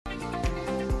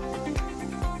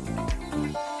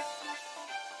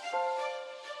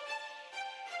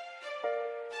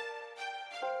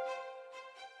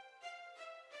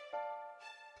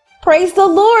Praise the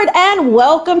Lord and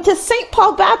welcome to St.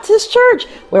 Paul Baptist Church,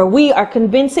 where we are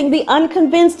convincing the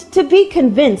unconvinced to be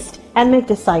convinced and make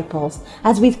disciples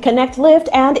as we connect, lift,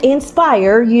 and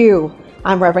inspire you.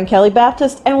 I'm Reverend Kelly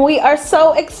Baptist, and we are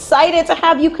so excited to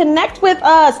have you connect with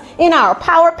us in our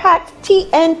power-packed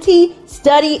TNT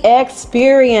study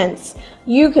experience.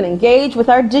 You can engage with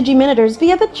our Digiminuters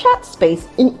via the chat space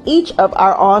in each of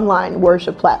our online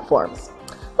worship platforms.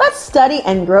 Let's study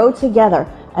and grow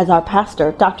together as our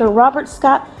pastor, Dr. Robert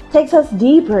Scott, takes us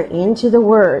deeper into the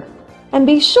Word. And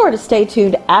be sure to stay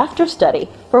tuned after study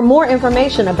for more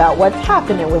information about what's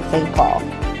happening with St. Paul.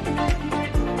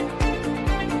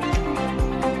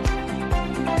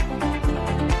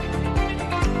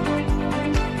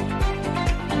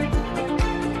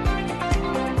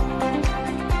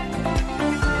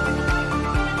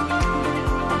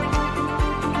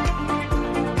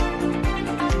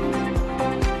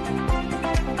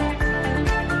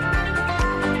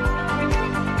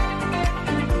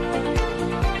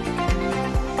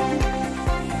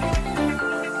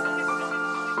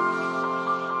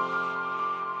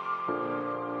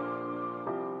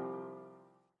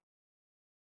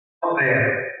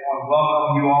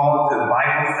 Welcome you all to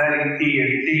Bible Study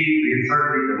TNT. We are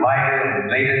certainly delighted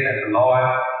and elated that the Lord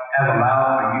has allowed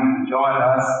for you to join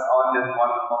us on this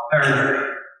wonderful Thursday.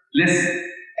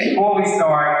 Listen, before we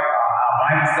start our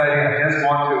Bible study, I just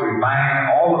want to remind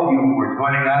all of you who are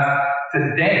joining us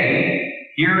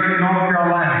today here in North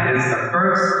Carolina is the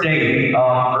first day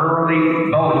of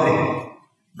early voting.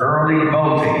 Early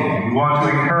voting. We want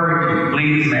to encourage you,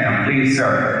 please ma'am, please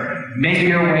sir, make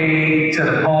your way to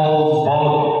the polls,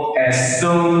 vote as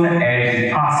soon as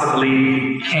you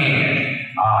possibly can.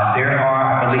 There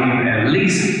are, I believe, at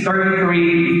least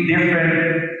 33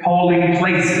 different polling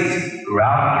places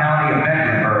throughout the county of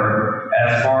Mecklenburg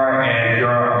as far as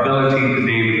your ability to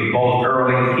be able to vote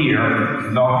early here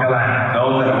in North Carolina.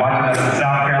 Those that are watching us in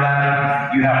South Carolina,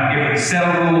 you have a different set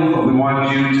of rules, but we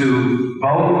want you to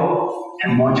vote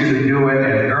and want you to do it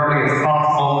as early as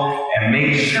possible and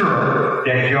make sure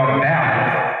that your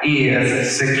ballot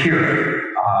is secure.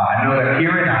 I know that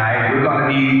here and we're going to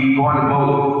be going to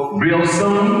vote real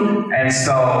soon, and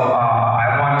so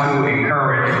I want to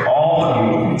encourage all of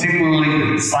you, particularly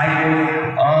the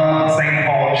disciples of St.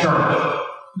 Paul Church.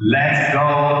 Let's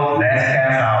go, let's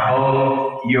cast our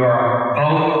vote. Your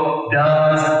vote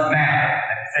does matter.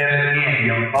 Let's say it again,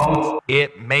 your vote.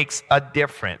 It makes a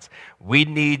difference. We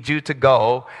need you to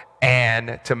go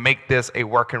and to make this a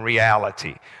working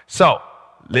reality. So,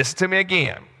 listen to me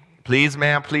again. Please,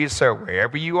 ma'am, please, sir,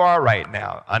 wherever you are right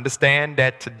now, understand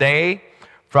that today,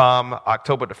 from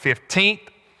October the 15th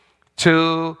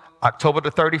to October the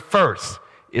 31st,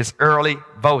 is early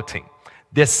voting.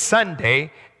 This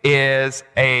Sunday is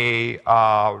a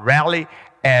rally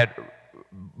at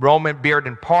Roman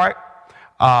Bearden Park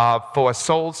for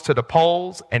Souls to the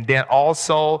Polls, and then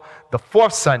also the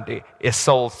fourth Sunday is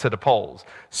Souls to the Polls.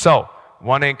 So,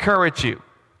 want to encourage you,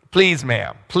 please,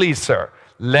 ma'am, please, sir,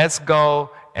 let's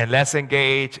go and let's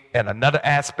engage in another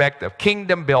aspect of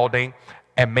kingdom building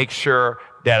and make sure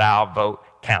that our vote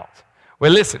counts.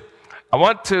 Well, listen, I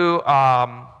want to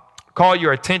call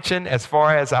your attention as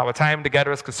far as our time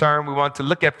together is concerned. We want to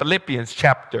look at Philippians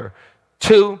chapter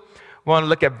 2. We want to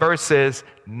look at verses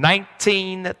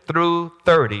 19 through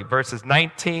 30, verses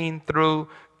 19 through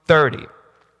 30.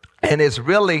 And it's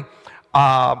really,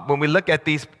 when we look at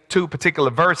these two particular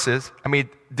verses,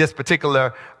 this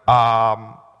particular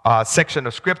section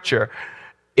of Scripture,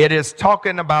 it is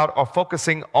talking about or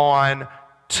focusing on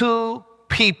two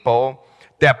people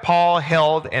that Paul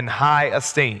held in high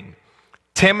esteem.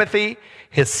 Timothy,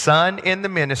 his son in the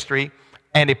ministry,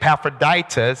 and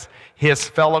Epaphroditus, his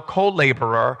fellow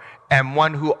co-laborer, and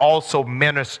one who also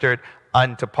ministered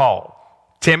unto Paul.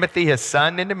 Timothy, his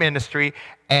son in the ministry,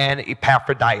 and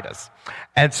Epaphroditus.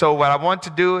 And so what I want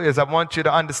to do is I want you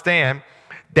to understand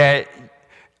that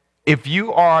if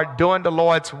you are doing the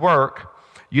Lord's work,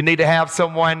 you need to have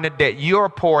someone that you're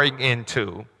pouring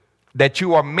into, that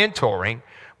you are mentoring,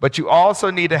 but you also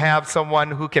need to have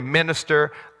someone who can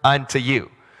minister unto you.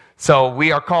 So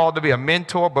we are called to be a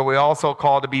mentor, but we're also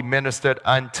called to be ministered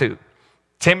unto.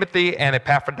 Timothy and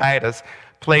Epaphroditus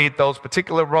played those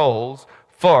particular roles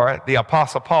for the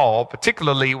Apostle Paul,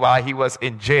 particularly while he was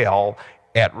in jail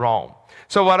at Rome.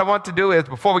 So what I want to do is,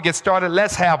 before we get started,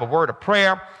 let's have a word of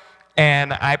prayer.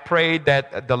 And I pray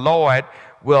that the Lord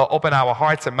will open our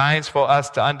hearts and minds for us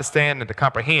to understand and to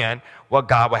comprehend what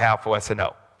God will have for us to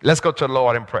know. Let's go to the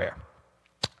Lord in prayer.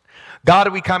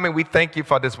 God, we come and we thank you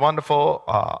for this wonderful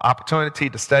opportunity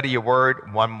to study your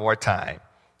word one more time.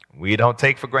 We don't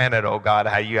take for granted, oh God,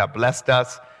 how you have blessed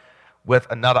us with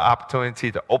another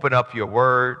opportunity to open up your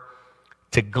word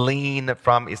to glean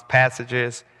from its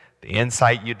passages the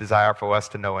insight you desire for us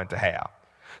to know and to have.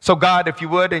 So God, if you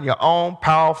would, in your own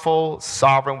powerful,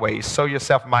 sovereign way, show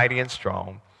yourself mighty and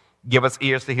strong. Give us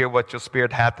ears to hear what your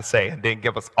Spirit hath to say, and then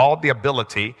give us all the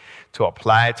ability to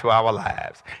apply it to our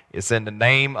lives. It's in the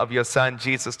name of your Son,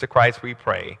 Jesus the Christ, we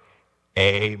pray.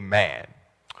 Amen.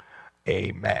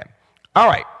 Amen. All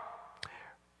right.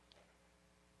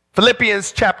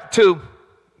 Philippians chapter 2,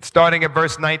 starting at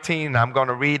verse 19. I'm going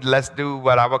to read. Let's do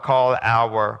what I would call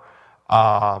our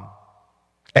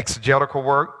exegetical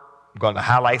work. I'm going to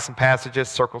highlight some passages,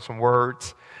 circle some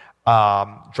words,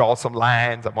 draw some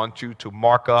lines. I want you to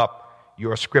mark up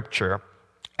your scripture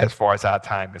as far as our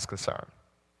time is concerned.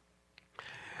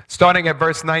 Starting at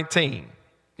verse 19,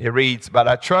 it reads, "But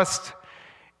I trust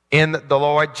in the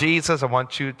Lord Jesus." I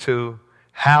want you to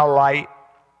highlight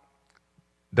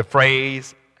the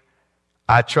phrase,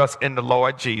 "I trust in the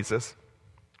Lord Jesus,"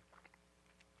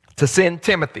 to send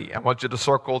Timothy. I want you to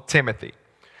circle Timothy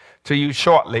to you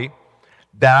shortly,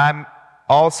 that I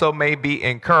also may be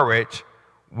encouraged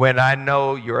when I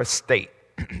know your state.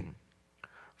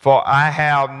 For I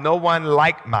have no one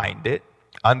like-minded,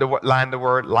 underline the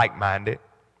word like-minded,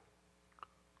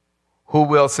 who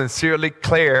will sincerely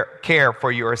care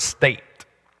for your state.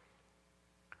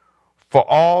 For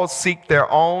all seek their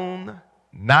own,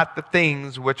 not the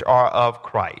things which are of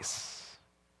Christ.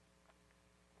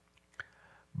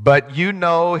 But you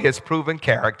know his proven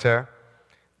character,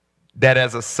 that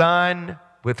as a son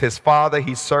with his father,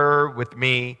 he served with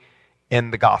me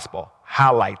in the gospel.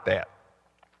 Highlight that.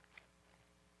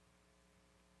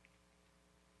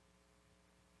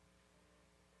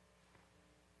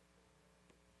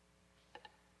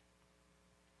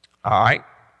 All right.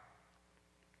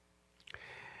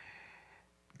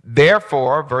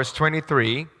 Therefore, verse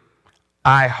 23,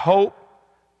 I hope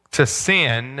to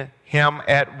send him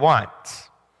at once,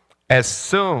 as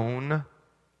soon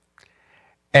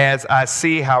as I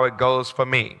see how it goes for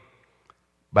me.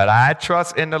 But I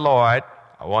trust in the Lord.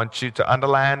 I want you to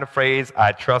underline the phrase,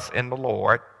 I trust in the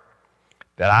Lord,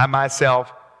 that I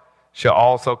myself shall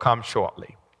also come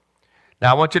shortly.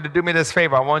 Now, I want you to do me this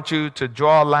favor. I want you to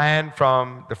draw a line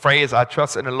from the phrase, I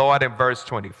trust in the Lord, in verse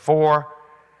 24,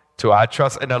 to I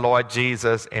trust in the Lord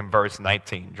Jesus in verse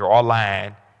 19. Draw a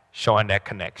line showing that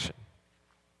connection.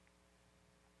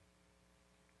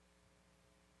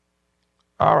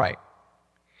 All right.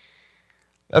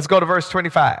 Let's go to verse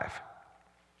 25.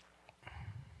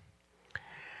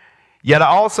 Yet I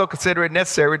also consider it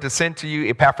necessary to send to you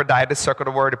Epaphroditus, circle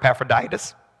the word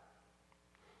Epaphroditus,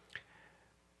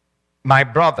 my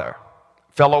brother,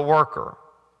 fellow worker,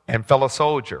 and fellow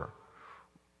soldier,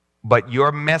 but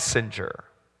your messenger,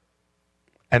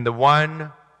 and the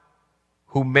one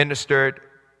who ministered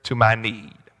to my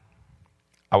need.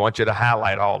 I want you to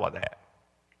highlight all of that.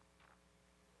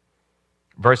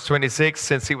 Verse 26,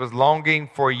 since he was longing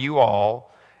for you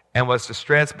all and was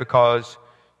distressed because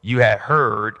you had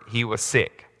heard he was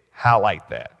sick. Highlight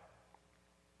that.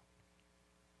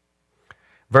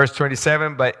 Verse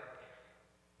 27, but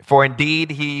for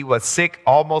indeed he was sick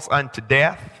almost unto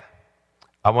death.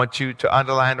 I want you to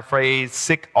underline the phrase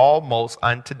sick almost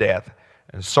unto death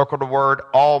and circle the word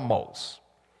almost.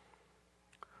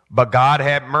 But God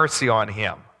had mercy on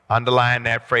him. Underline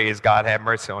that phrase, God had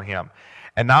mercy on him.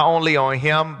 And not only on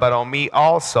him, but on me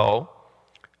also,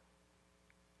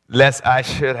 lest I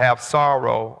should have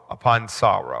sorrow upon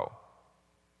sorrow.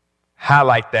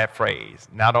 Highlight that phrase.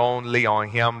 Not only on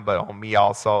him, but on me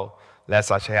also, lest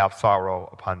I should have sorrow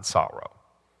upon sorrow.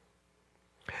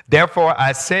 Therefore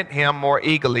I sent him more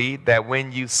eagerly, that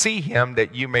when you see him,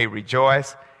 that you may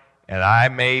rejoice, and I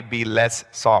may be less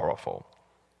sorrowful.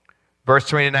 Verse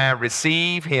 29,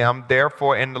 receive him,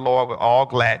 therefore, in the Lord with all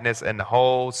gladness, and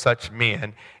hold such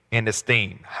men in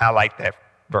esteem. Highlight that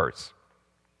verse.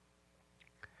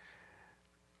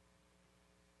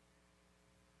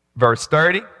 Verse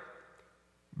 30,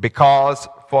 because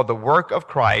for the work of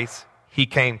Christ, he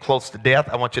came close to death.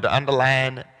 I want you to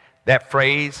underline that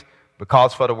phrase,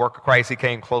 because for the work of Christ, he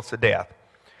came close to death.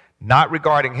 Not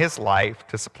regarding his life,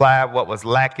 to supply what was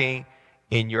lacking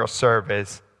in your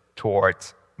service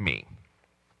towards me.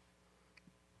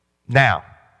 Now,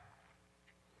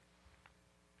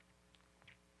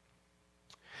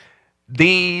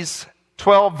 these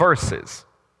 12 verses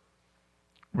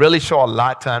really show a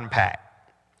lot to unpack.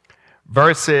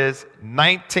 Verses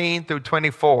 19 through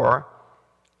 24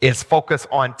 is focused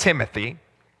on Timothy.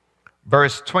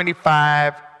 Verse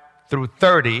 25 through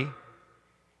 30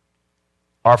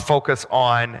 are focused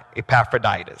on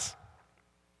Epaphroditus.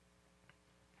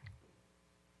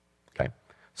 Okay,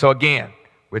 so again,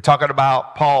 we're talking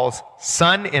about Paul's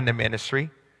son in the ministry,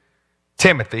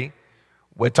 Timothy.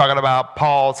 We're talking about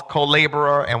Paul's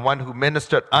co-laborer and one who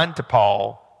ministered unto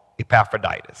Paul,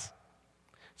 Epaphroditus.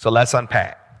 So let's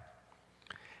unpack.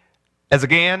 As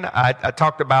again, I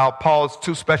talked about Paul's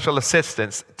two special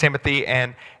assistants, Timothy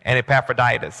and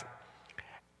Epaphroditus.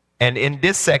 And in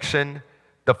this section,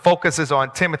 the focus is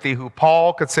on Timothy, who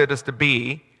Paul considers to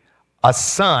be a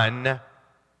son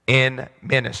in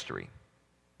ministry.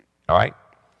 All right?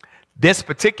 This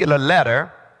particular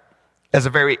letter is a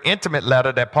very intimate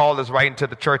letter that Paul is writing to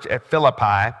the church at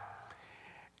Philippi,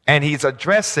 and he's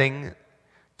addressing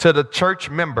to the church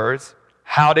members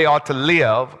how they ought to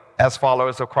live as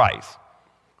followers of Christ.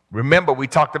 Remember, we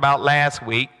talked about last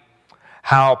week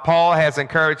how Paul has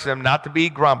encouraged them not to be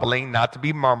grumbling, not to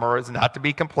be murmurers, not to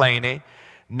be complaining,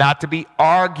 not to be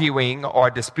arguing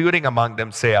or disputing among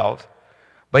themselves.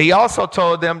 But he also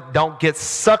told them, don't get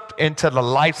sucked into the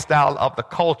lifestyle of the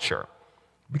culture,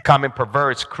 becoming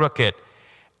perverse, crooked,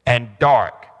 and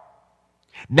dark.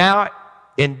 Now,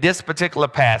 in this particular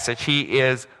passage, he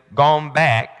is going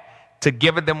back to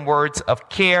giving them words of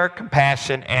care,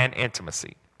 compassion, and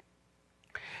intimacy.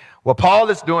 What Paul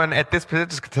is doing at this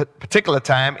particular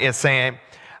time is saying,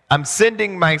 I'm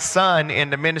sending my son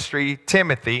in the ministry,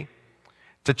 Timothy,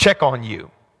 to check on you.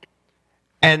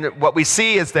 And what we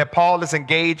see is that Paul is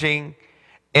engaging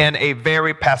in a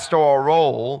very pastoral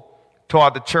role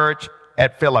toward the church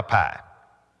at Philippi.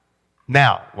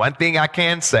 Now, one thing I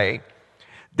can say,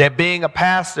 that being a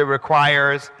pastor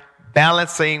requires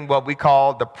balancing what we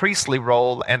call the priestly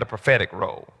role and the prophetic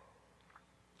role.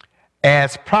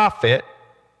 As prophet,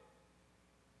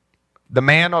 the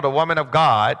man or the woman of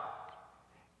God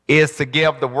is to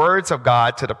give the words of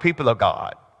God to the people of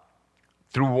God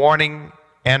through warning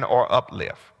and or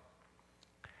uplift.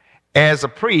 As a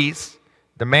priest,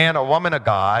 the man or woman of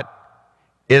God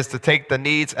is to take the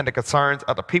needs and the concerns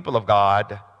of the people of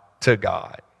God to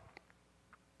God.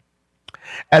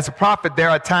 As a prophet, there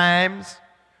are times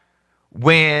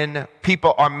when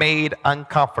people are made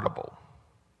uncomfortable.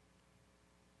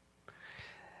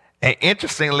 And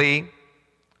interestingly,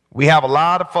 we have a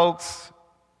lot of folks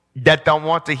that don't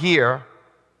want to hear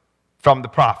from the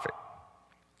prophet.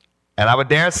 And I would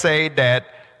dare say that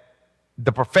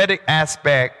the prophetic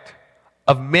aspect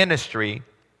of ministry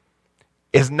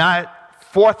is not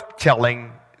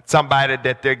forth-telling somebody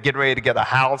that they're getting ready to get a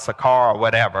house, a car, or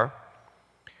whatever.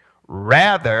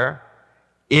 Rather,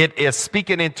 it is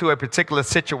speaking into a particular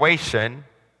situation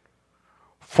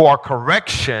for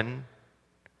correction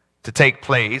to take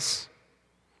place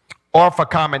or for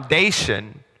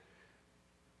commendation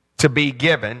to be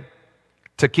given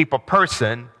to keep a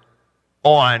person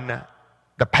on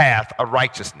the path of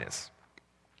righteousness.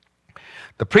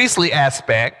 The priestly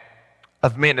aspect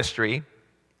of ministry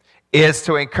is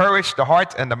to encourage the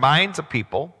hearts and the minds of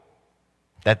people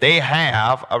that they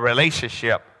have a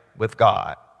relationship with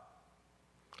God.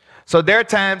 So there are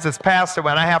times as pastor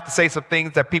when I have to say some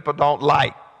things that people don't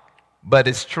like, but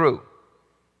it's true.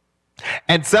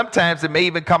 And sometimes it may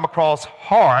even come across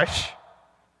harsh,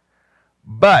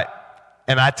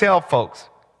 and I tell folks,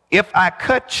 if I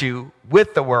cut you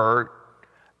with the word,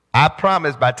 I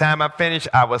promise by the time I finish,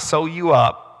 I will sew you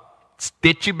up,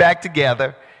 stitch you back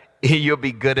together, and you'll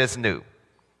be good as new.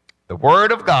 The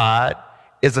word of God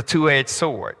is a two-edged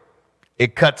sword.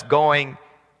 It cuts going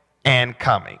and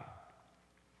coming.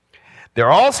 There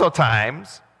are also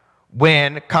times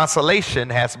when consolation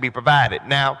has to be provided.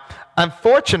 Now,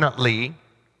 unfortunately,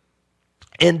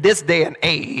 in this day and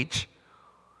age,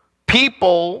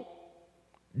 people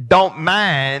don't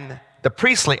mind the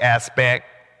priestly aspect,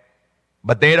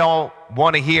 but they don't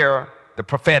want to hear the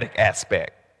prophetic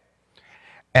aspect.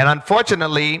 And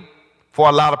unfortunately, for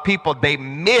a lot of people, they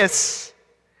miss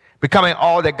becoming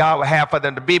all that God would have for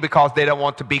them to be because they don't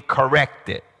want to be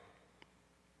corrected.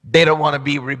 They don't want to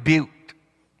be rebuked.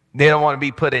 They don't want to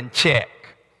be put in check.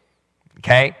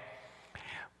 Okay?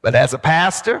 But as a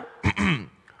pastor,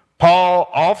 Paul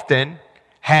often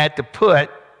had to put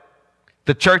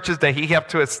the churches that he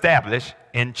helped to establish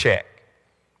in check.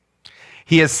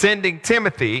 He is sending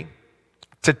Timothy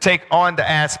to take on the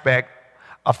aspect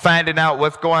of finding out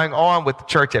what's going on with the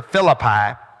church at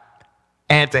Philippi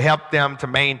and to help them to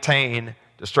maintain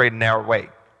the straight and narrow way.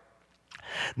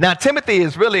 Now, Timothy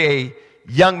is really a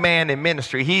young man in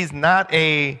ministry. He's not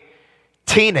a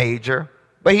teenager,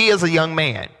 but he is a young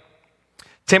man.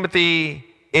 Timothy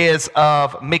is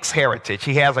of mixed heritage.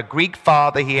 He has a Greek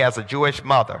father. He has a Jewish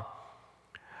mother.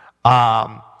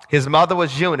 His mother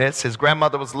was Eunice. His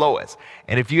grandmother was Lois.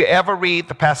 And if you ever read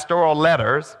the pastoral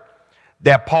letters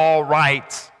that Paul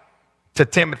writes to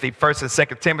Timothy, 1st and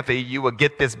 2nd Timothy, you will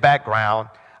get this background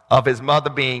of his mother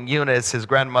being Eunice, his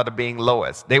grandmother being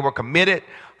Lois. They were committed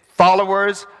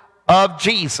followers of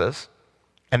Jesus,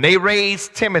 and they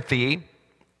raised Timothy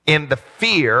in the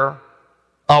fear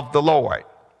of the Lord.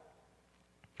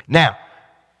 Now,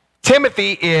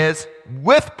 Timothy is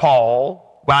with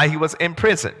Paul while he was in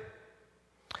prison.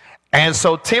 And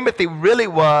so Timothy really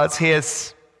was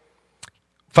his,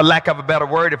 for lack of a better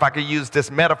word, if I could use this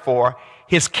metaphor,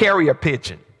 his carrier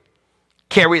pigeon.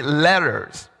 Carried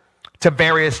letters to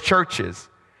various churches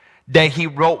that he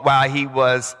wrote while he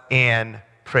was in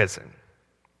prison.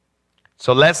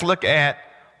 So let's look at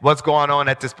what's going on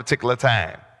at this particular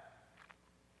time.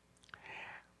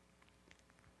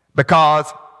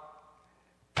 Because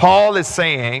Paul is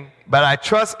saying, but I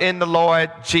trust in the Lord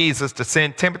Jesus to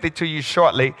send Timothy to you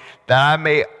shortly, that I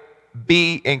may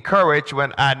be encouraged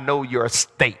when I know your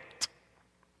state.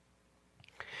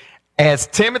 As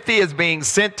Timothy is being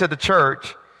sent to the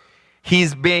church,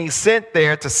 he's being sent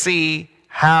there to see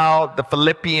how the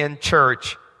Philippian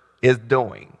church is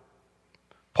doing.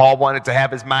 Paul wanted to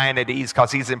have his mind at ease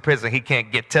because he's in prison. He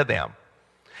can't get to them.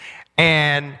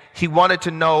 And he wanted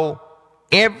to know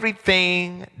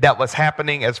everything that was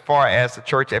happening as far as the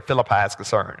church at Philippi is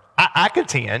concerned. I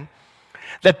contend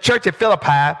that the church at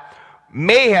Philippi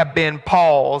may have been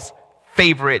Paul's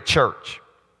favorite church.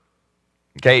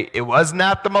 Okay, it was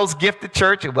not the most gifted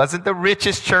church. It wasn't the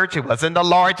richest church. It wasn't the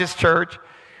largest church.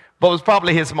 But it was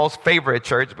probably his most favorite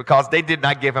church because they did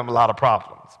not give him a lot of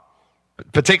problems,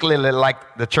 particularly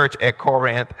like the church at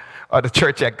Corinth or the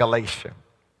church at Galatia.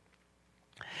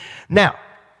 Now,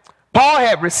 Paul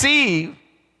had received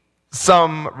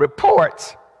some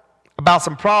reports about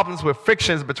some problems with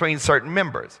frictions between certain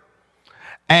members.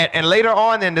 And later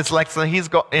on in this lesson, he's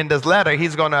going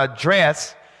to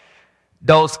address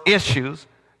those issues,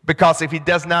 because if he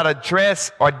does not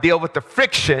address or deal with the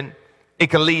friction,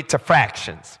 it can lead to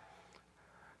fractions.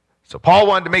 So Paul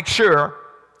wanted to make sure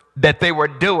that they were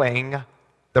doing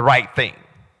the right thing.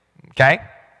 Okay?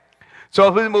 So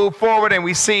if we move forward and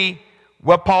we see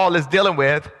what Paul is dealing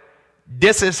with,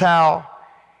 this is how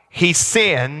he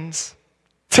sends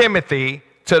Timothy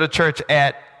to the church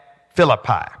at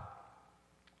Philippi.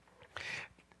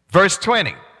 Verse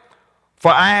 20,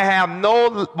 for I have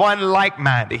no one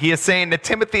like-minded. He is saying that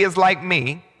Timothy is like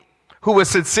me, who will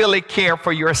sincerely care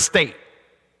for your state.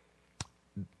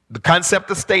 The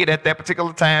concept of state at that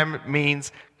particular time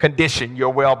means condition, your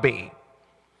well-being.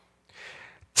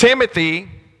 Timothy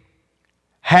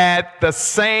had the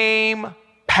same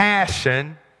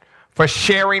passion for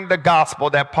sharing the gospel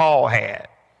that Paul had.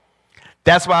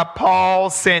 That's why Paul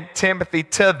sent Timothy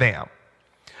to them.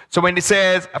 So when he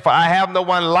says, for I have no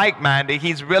one like-minded,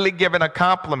 he's really giving a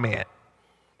compliment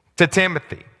to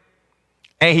Timothy.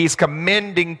 And he's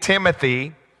commending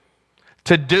Timothy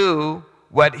to do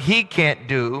what he can't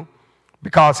do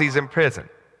because he's in prison.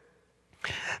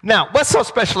 Now, what's so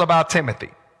special about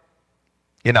Timothy?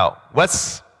 You know,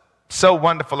 what's so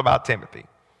wonderful about Timothy?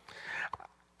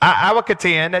 I would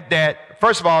contend that,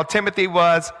 first of all, Timothy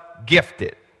was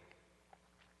gifted.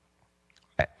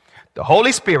 The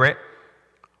Holy Spirit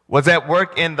was at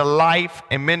work in the life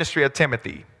and ministry of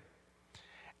Timothy.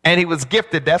 And he was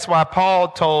gifted. That's why Paul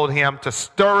told him to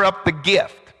stir up the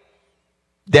gift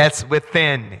that's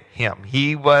within him.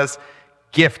 He was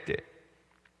gifted.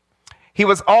 He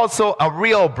was also a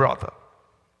real brother.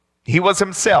 He was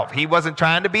himself. He wasn't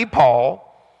trying to be Paul.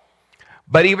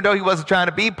 But even though he wasn't trying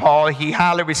to be Paul, he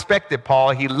highly respected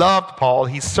Paul. He loved Paul.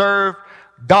 He served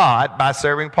God by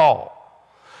serving Paul.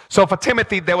 So for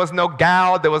Timothy, there was no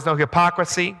guile, there was no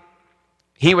hypocrisy.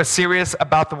 He was serious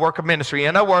about the work of ministry.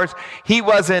 In other words, he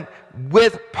wasn't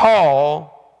with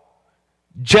Paul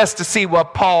just to see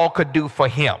what Paul could do for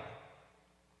him.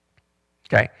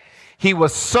 Okay? He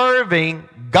was serving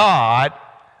God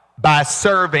by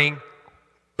serving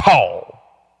Paul.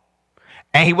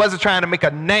 And he wasn't trying to make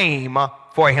a name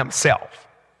for himself.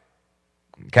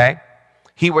 Okay?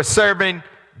 He was serving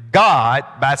God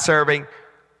by serving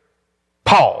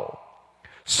Paul.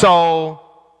 So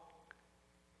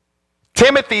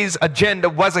Timothy's agenda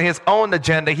wasn't his own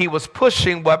agenda. He was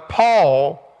pushing what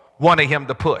Paul wanted him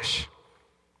to push.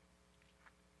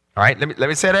 All right, let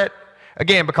me say that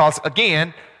again, because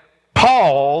again,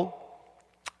 Paul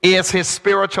is his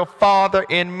spiritual father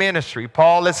in ministry.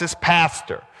 Paul is his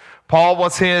pastor. Paul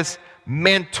was his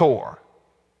mentor.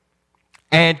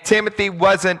 And Timothy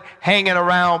wasn't hanging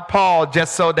around Paul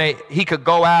just so that he could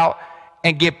go out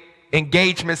and get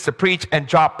engagements to preach and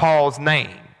drop Paul's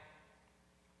name.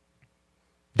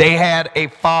 They had a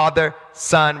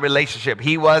father-son relationship.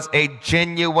 He was a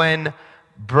genuine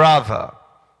brother.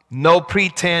 No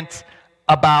pretense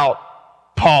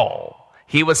about Paul.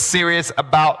 He was serious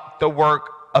about the work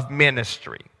of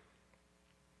ministry.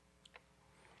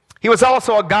 He was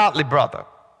also a godly brother.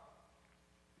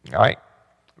 All right.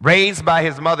 Raised by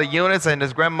his mother Eunice and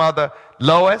his grandmother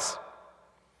Lois,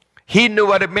 he knew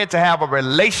what it meant to have a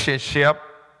relationship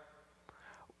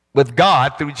with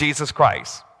God through Jesus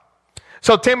Christ.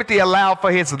 So Timothy allowed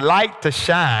for his light to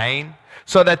shine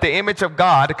so that the image of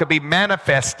God could be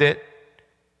manifested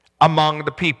among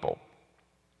the people.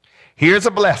 Here's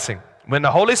a blessing. When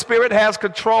the Holy Spirit has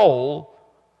control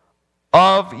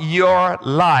of your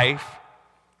life,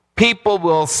 people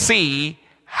will see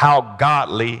how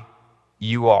godly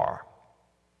you are.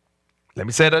 Let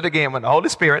me say that again. When the Holy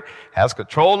Spirit has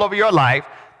control over your life,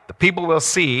 the people will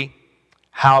see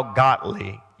how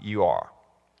godly you are.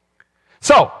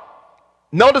 So,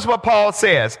 notice what Paul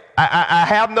says. I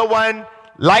have no one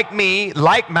like me,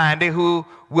 like-minded, who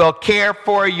will care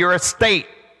for your estate,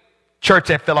 church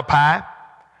at Philippi.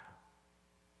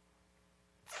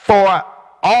 For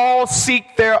all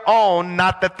seek their own,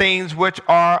 not the things which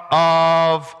are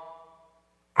of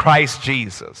Christ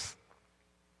Jesus.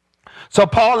 So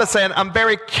Paul is saying, I'm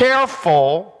very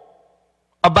careful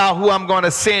about who I'm going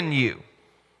to send you.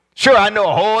 Sure, I know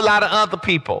a whole lot of other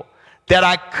people that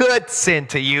I could send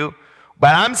to you,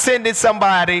 but I'm sending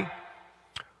somebody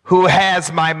who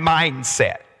has my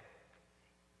mindset,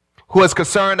 who is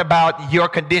concerned about your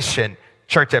condition,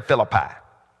 church at Philippi.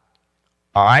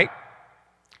 All right?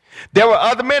 There were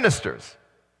other ministers,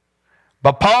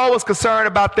 but Paul was concerned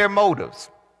about their motives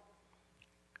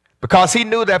because he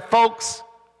knew that folks,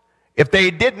 if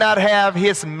they did not have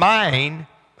his mind,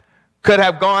 could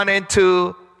have gone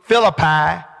into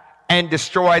Philippi and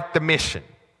destroyed the mission.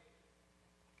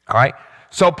 All right?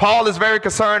 So Paul is very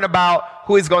concerned about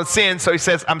who he's going to send. So he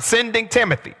says, I'm sending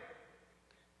Timothy.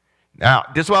 Now,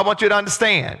 this is what I want you to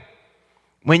understand.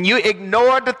 When you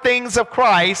ignore the things of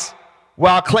Christ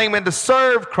while claiming to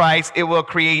serve Christ, it will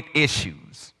create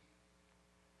issues.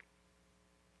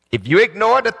 If you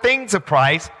ignore the things of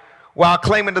Christ while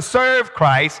claiming to serve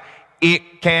Christ,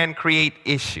 it can create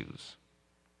issues.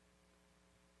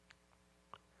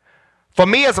 For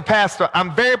me as a pastor,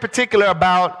 I'm very particular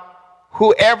about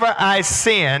whoever I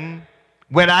send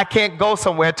when I can't go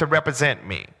somewhere to represent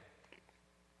me.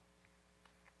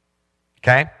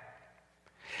 Okay?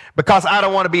 Because I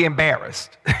don't want to be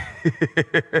embarrassed.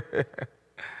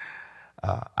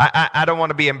 I don't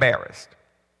want to be embarrassed.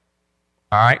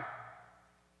 All right?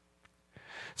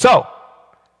 So,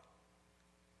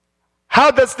 how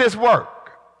does this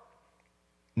work?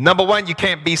 Number one, you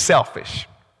can't be selfish.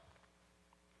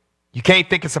 You can't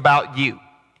think it's about you.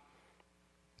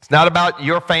 It's not about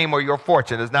your fame or your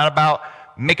fortune. It's not about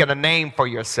making a name for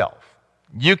yourself.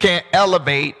 You can't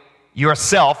elevate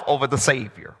yourself over the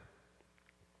Savior.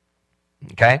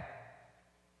 Okay?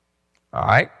 All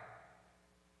right?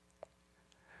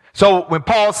 So when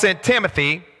Paul sent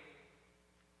Timothy,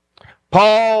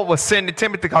 Paul was sending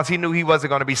Timothy because he knew he wasn't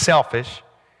going to be selfish.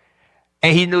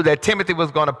 And he knew that Timothy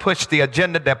was going to push the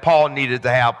agenda that Paul needed to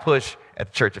have pushed at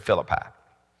the church of Philippi.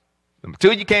 Number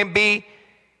two, you can't be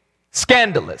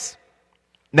scandalous.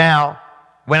 Now,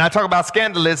 when I talk about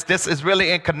scandalous, this is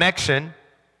really in connection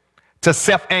to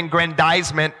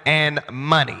self-aggrandizement and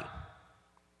money.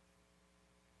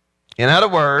 In other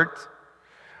words,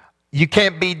 you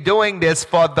can't be doing this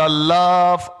for the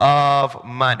love of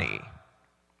money.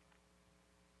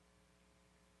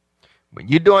 When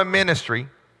you're doing ministry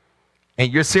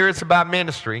and you're serious about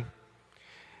ministry,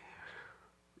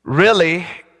 really,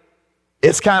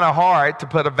 it's kind of hard to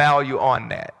put a value on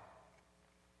that.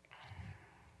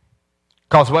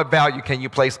 Because what value can you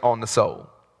place on the soul?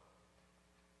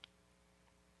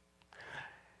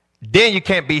 Then you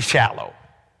can't be shallow.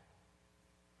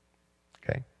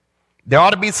 Okay? There ought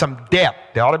to be some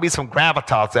depth. There ought to be some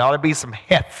gravitas. There ought to be some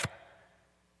heft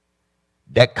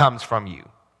that comes from you.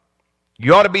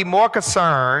 You ought to be more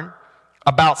concerned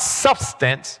about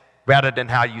substance rather than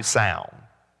how you sound.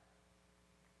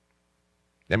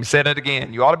 Let me say that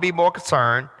again. You ought to be more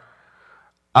concerned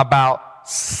about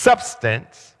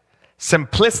substance,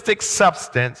 simplistic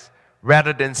substance,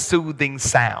 rather than soothing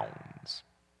sounds.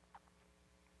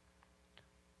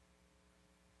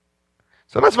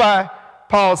 So that's why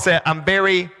Paul said, I'm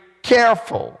very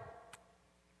careful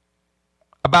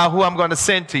about who I'm going to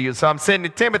send to you. So I'm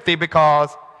sending Timothy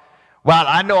because while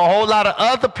I know a whole lot of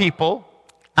other people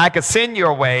I could send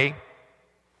your way,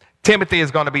 Timothy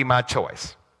is going to be my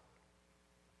choice.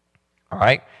 All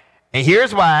right? And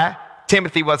here's why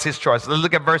Timothy was his choice. Let's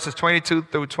look at verses 22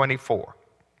 through 24.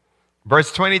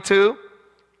 Verse 22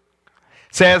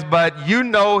 says, but you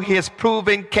know his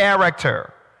proven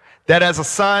character, that as a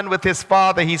son with his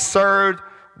father, he served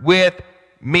with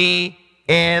me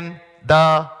in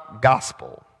the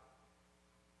gospel.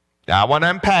 Now, I want to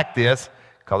unpack this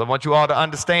because I want you all to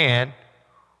understand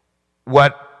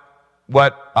what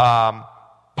what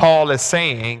Paul is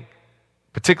saying,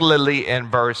 particularly in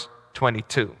verse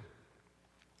 22.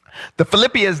 The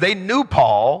Philippians, they knew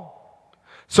Paul,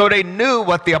 so they knew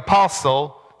what the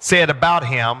apostle said about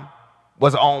him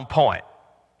was on point.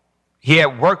 He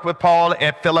had worked with Paul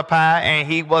at Philippi, and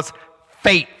he was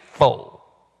faithful.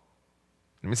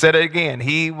 Let me say that again.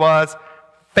 He was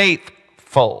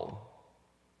faithful.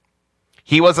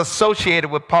 He was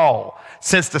associated with Paul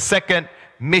since the second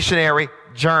missionary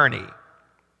journey.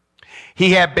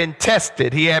 He had been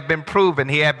tested, he had been proven,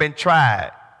 he had been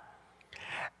tried.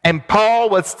 And Paul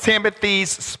was Timothy's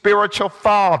spiritual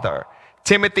father.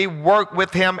 Timothy worked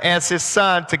with him as his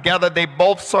son. Together they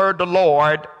both served the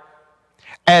Lord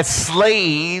as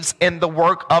slaves in the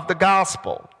work of the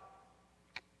gospel.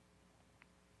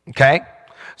 Okay?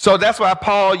 So that's why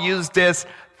Paul used this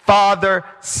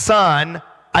father-son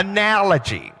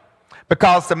analogy,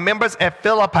 because the members at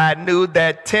Philippi knew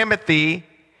that Timothy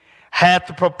had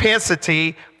the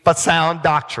propensity for sound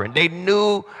doctrine. They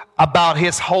knew about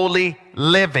his holy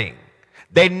living.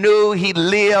 They knew he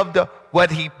lived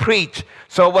what he preached.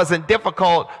 So it wasn't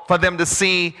difficult for them to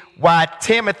see why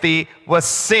Timothy was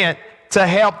sent to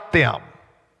help them.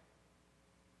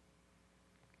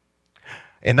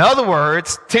 In other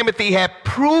words, Timothy had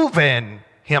proven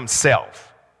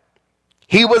himself.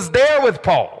 He was there with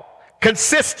Paul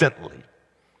consistently.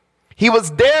 He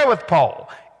was there with Paul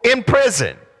in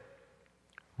prison,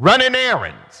 running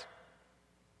errands,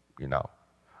 doing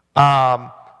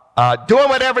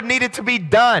whatever needed to be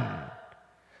done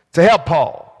to help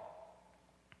Paul.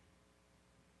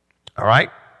 All right?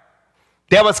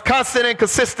 There was constant and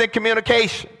consistent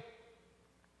communication.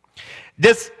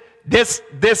 This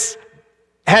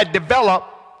had developed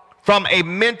from a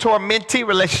mentor-mentee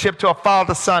relationship to a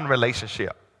father-son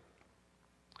relationship.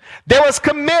 There was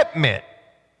commitment.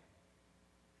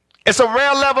 It's a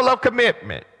rare level of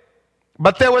commitment,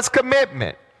 but there was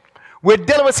commitment. We're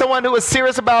dealing with someone who is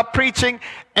serious about preaching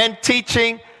and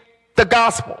teaching the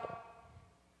gospel.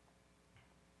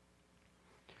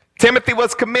 Timothy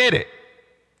was committed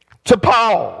to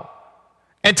Paul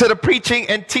and to the preaching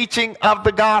and teaching of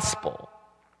the gospel.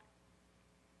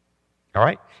 All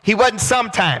right? He wasn't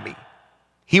sometimey.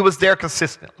 He was there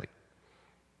consistently.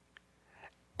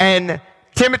 And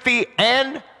Timothy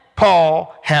and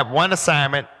Paul had one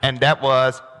assignment, and that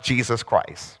was Jesus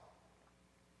Christ.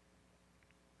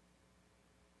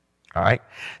 All right?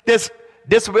 This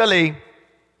really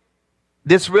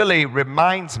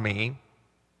reminds me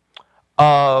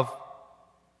of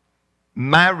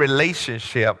my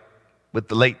relationship with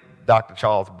the late Dr.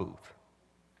 Charles Booth.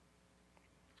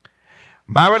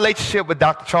 My relationship with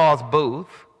Dr. Charles Booth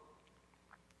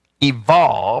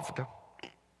evolved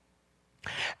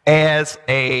as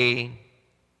a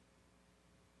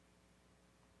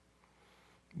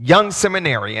young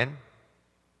seminarian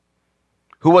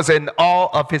who was in awe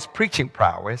of his preaching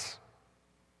prowess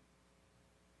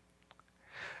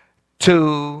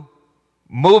to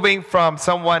moving from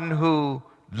someone who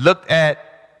looked at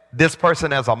this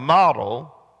person as a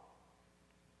model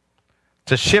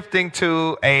to shifting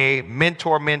to a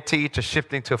mentor-mentee to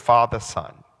shifting to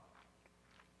father-son.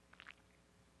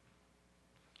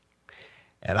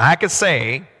 And I could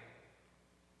say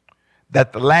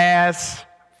that the last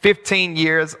 15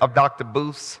 years of Dr.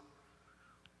 Booth's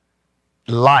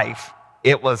life,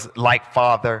 it was like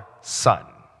father-son.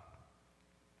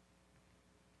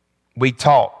 We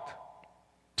talked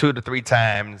 2 to 3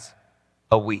 times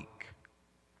a week.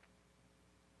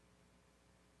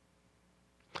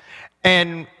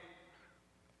 And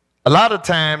a lot of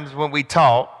times when we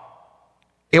talk,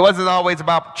 it wasn't always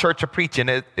about church or preaching.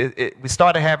 We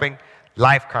started having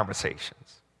life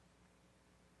conversations.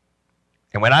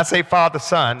 And when I say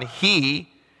father-son, he,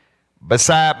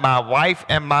 beside my wife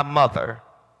and my mother,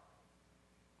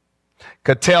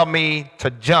 could tell me to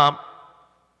jump,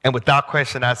 and without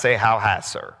question, I say, "How high,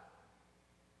 sir?"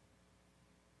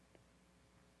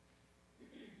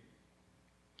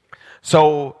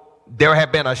 So there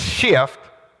had been a shift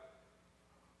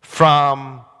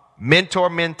from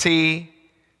mentor-mentee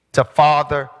to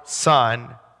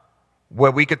father-son,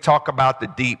 where we could talk about the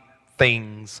deep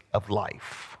things of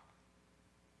life.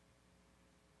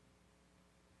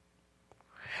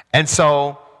 And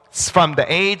so from the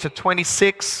age of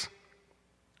 26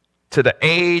 to the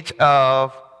age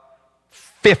of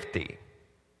 50,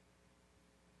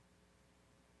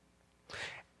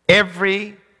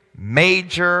 every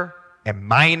major and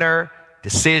minor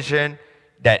decision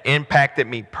that impacted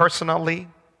me personally,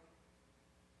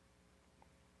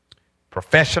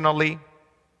 professionally,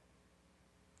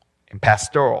 and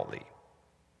pastorally,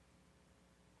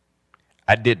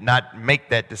 I did not make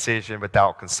that decision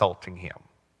without consulting him.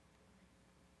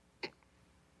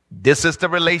 This is the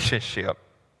relationship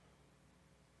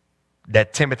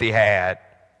that Timothy had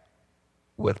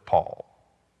with Paul.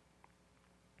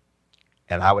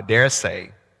 And I would dare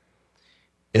say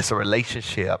it's a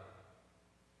relationship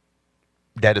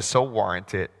that is so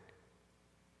warranted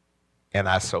and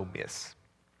I so miss.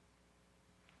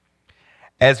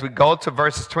 As we go to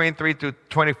verses 23 through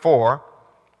 24,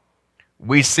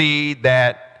 we see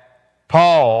that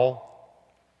Paul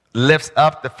lifts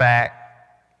up the fact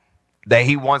that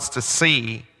he wants to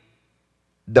see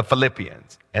the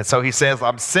Philippians. And so he says,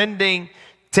 I'm sending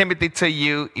Timothy to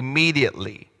you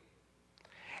immediately.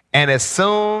 And as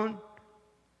soon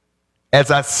as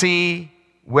I see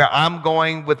where I'm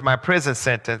going with my prison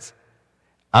sentence,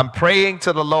 I'm praying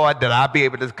to the Lord that I'll be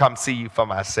able to come see you for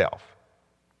myself.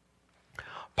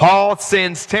 Paul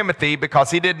sends Timothy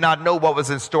because he did not know what was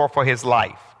in store for his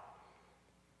life.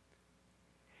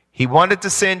 He wanted to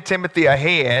send Timothy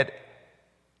ahead,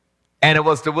 and it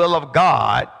was the will of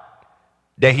God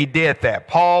that he did that.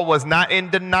 Paul was not in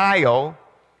denial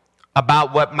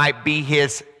about what might be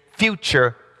his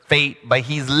future fate, but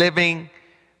he's living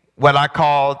what I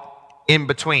call in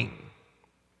between.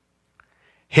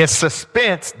 His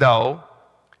suspense, though,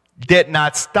 did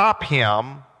not stop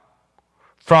him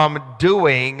from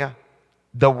doing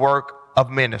the work of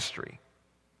ministry.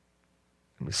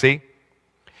 Let me see.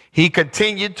 He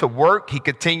continued to work, he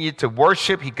continued to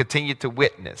worship, he continued to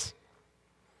witness.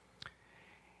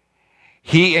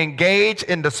 He engaged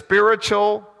in the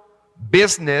spiritual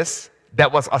business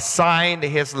that was assigned to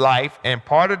his life, and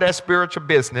part of that spiritual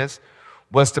business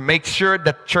was to make sure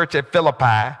that the church at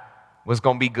Philippi was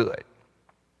going to be good.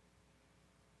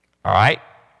 All right?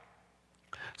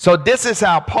 So this is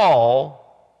how Paul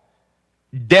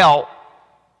dealt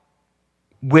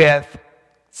with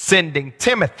sending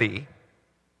Timothy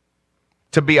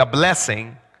to be a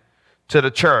blessing to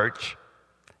the church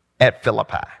at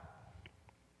Philippi.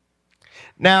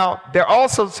 Now, there are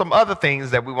also some other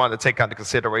things that we want to take into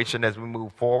consideration as we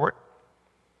move forward.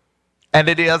 And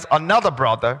it is another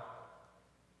brother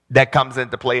that comes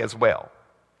into play as well.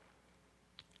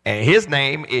 And his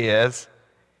name is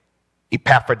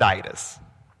Epaphroditus.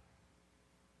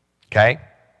 Okay?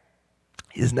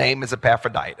 His name is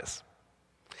Epaphroditus.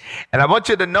 And I want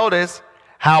you to notice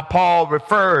how Paul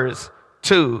refers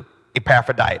to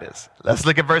Epaphroditus. Let's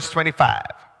look at verse 25.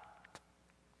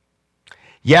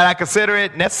 Yet I consider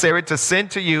it necessary to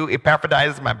send to you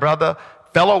Epaphroditus, my brother,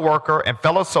 fellow worker, and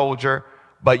fellow soldier,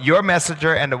 but your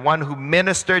messenger and the one who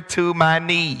ministered to my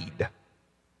need.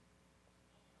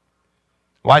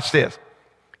 Watch this.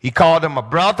 He called him a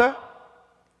brother,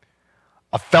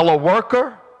 a fellow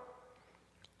worker,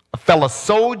 a fellow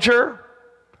soldier,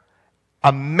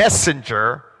 a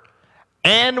messenger,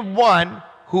 and one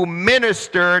who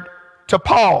ministered to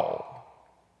Paul.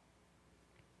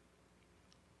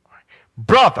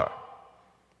 Brother,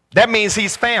 that means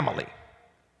he's family.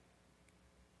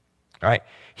 All right.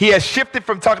 He has shifted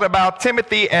from talking about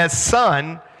Timothy as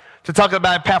son to talking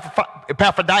about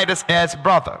Epaphroditus as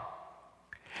brother.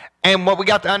 And what we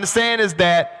got to understand is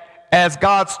that as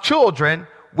God's children,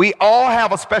 we all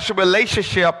have a special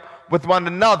relationship with one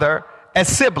another as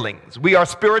siblings. We are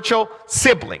spiritual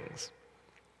siblings.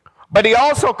 But he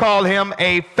also called him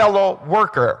a fellow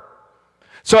worker.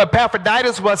 So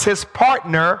Epaphroditus was his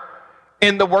partner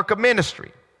in the work of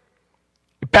ministry.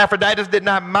 Epaphroditus did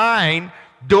not mind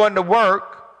doing the work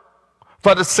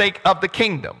for the sake of the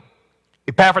kingdom.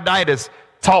 Epaphroditus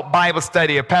taught Bible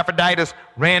study. Epaphroditus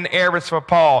ran errands for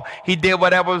Paul. He did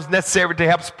whatever was necessary to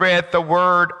help spread the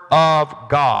word of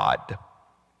God.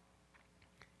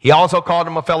 He also called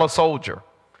him a fellow soldier,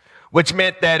 which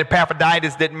meant that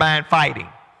Epaphroditus didn't mind fighting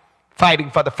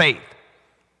for the faith.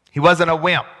 He wasn't a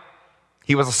wimp.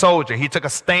 He was a soldier. He took a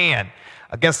stand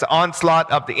against the onslaught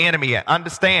of the enemy. And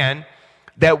understand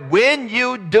that when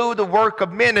you do the work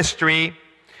of ministry,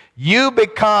 you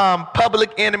become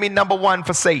public enemy number one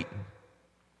for Satan.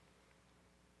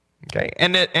 Okay,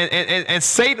 and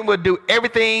Satan will do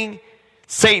everything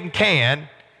Satan can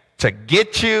to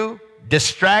get you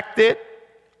distracted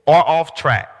or off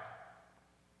track.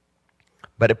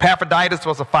 But Epaphroditus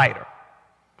was a fighter.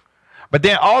 But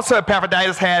then also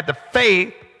Epaphroditus had the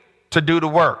faith to do the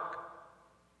work,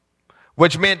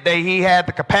 which meant that he had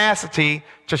the capacity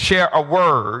to share a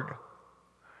word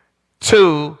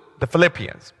to the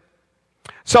Philippians.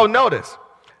 So notice,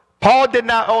 Paul did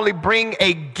not only bring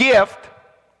a gift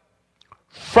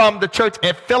from the church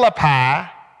at Philippi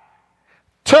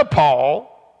to Paul,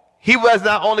 he was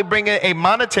not only bringing a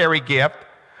monetary gift,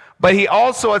 but he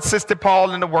also assisted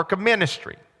Paul in the work of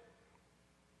ministry.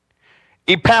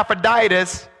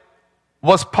 Epaphroditus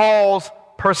was Paul's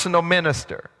personal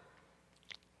minister.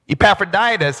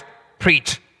 Epaphroditus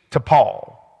preached to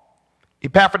Paul.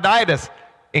 Epaphroditus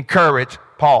encouraged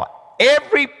Paul.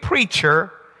 Every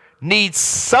preacher needs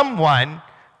someone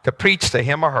to preach to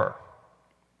him or her.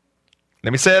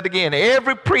 Let me say it again.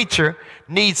 Every preacher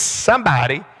needs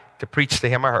somebody to preach to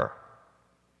him or her.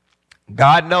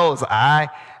 God knows I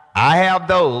have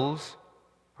those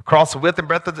across the width and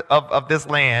breadth of this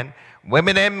land,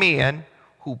 women and men,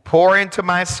 who pour into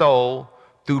my soul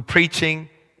through preaching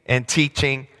and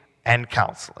teaching and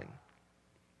counseling.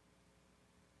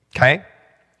 Okay?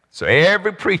 So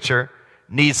every preacher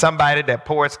needs somebody that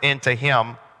pours into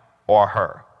him or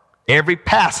her. Every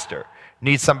pastor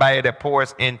needs somebody that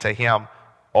pours into him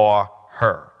or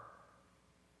her.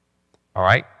 All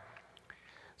right?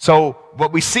 So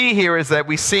what we see here is that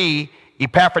we see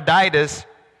Epaphroditus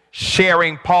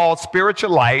sharing Paul's spiritual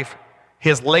life,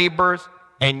 his labors,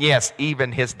 and yes,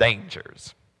 even his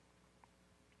dangers.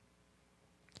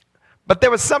 But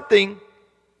there was something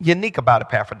unique about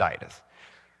Epaphroditus.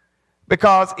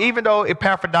 Because even though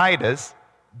Epaphroditus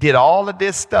did all of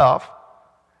this stuff,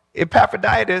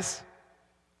 Epaphroditus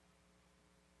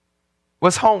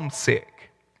was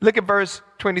homesick. Look at verse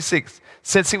 26.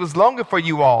 Since he was longing for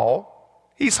you all,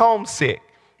 he's homesick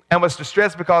and was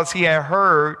distressed because you had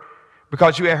heard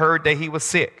that he was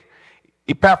sick.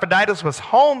 Epaphroditus was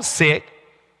homesick,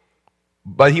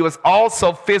 but he was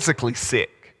also physically sick.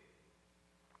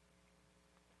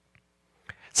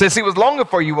 Since he was longing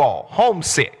for you all,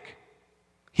 homesick,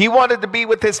 he wanted to be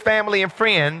with his family and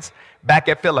friends back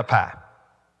at Philippi.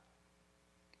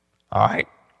 All right.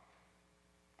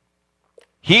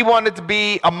 He wanted to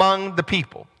be among the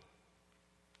people.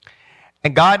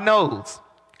 And God knows,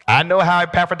 I know how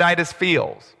Epaphroditus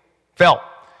felt,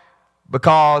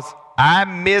 because I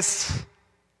miss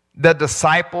the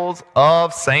disciples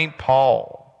of St.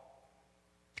 Paul.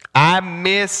 I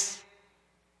miss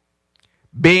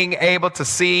being able to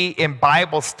see in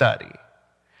Bible study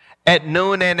at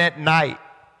noon and at night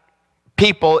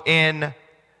people in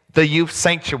the youth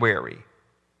sanctuary.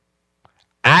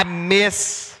 I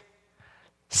miss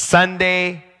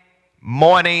Sunday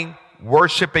morning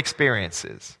worship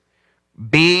experiences,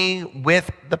 being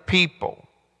with the people,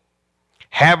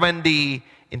 having the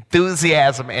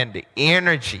enthusiasm and the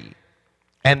energy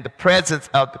and the presence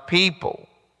of the people.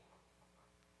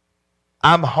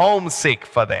 I'm homesick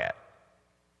for that.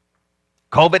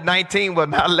 COVID-19 will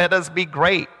not let us be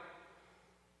great.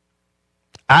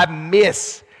 I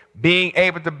miss being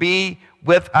able to be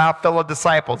with our fellow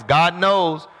disciples. God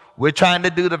knows we're trying to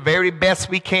do the very best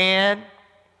we can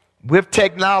with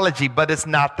technology, but it's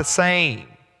not the same.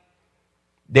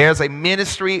 There's a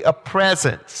ministry of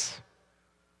presence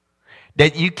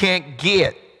that you can't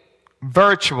get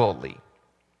virtually.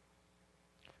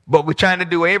 But we're trying to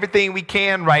do everything we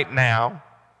can right now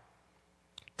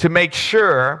to make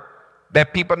sure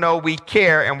that people know we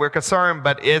care and we're concerned,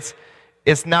 but it's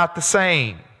not the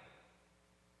same.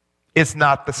 It's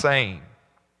not the same.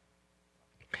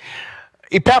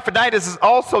 Epaphroditus is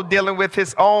also dealing with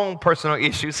his own personal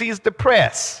issues. He's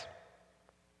depressed.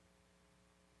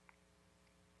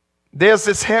 There's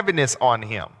this heaviness on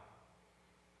him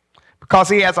because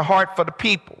he has a heart for the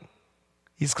people.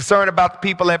 He's concerned about the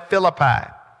people at Philippi.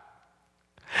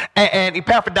 And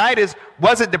Epaphroditus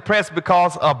wasn't depressed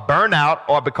because of burnout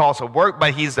or because of work,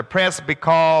 but he's depressed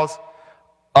because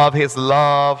of his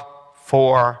love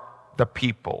for the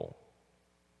people.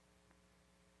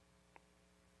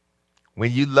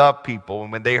 When you love people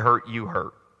and when they hurt, you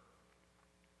hurt.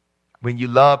 When you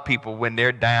love people, when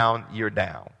they're down, you're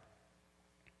down.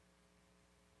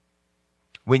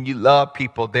 When you love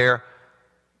people, their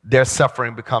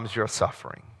suffering becomes your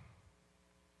suffering.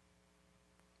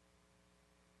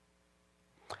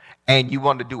 And you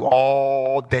want to do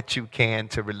all that you can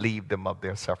to relieve them of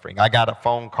their suffering. I got a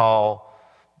phone call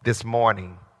this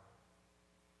morning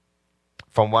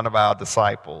from one of our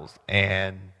disciples,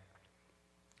 and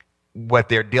what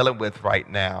they're dealing with right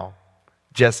now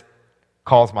just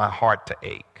caused my heart to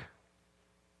ache.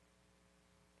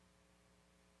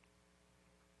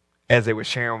 As they were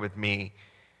sharing with me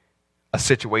a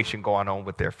situation going on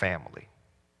with their family,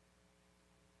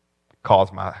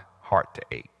 caused my heart to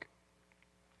ache.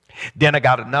 Then I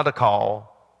got another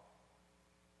call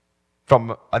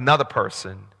from another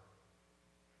person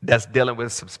that's dealing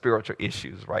with some spiritual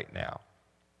issues right now.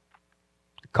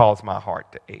 It caused my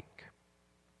heart to ache.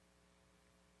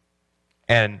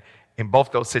 And in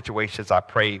both those situations, I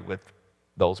prayed with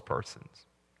those persons.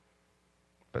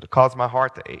 But it caused my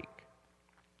heart to ache.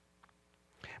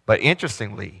 But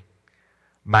interestingly,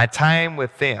 my time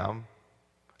with them,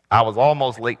 I was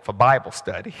almost late for Bible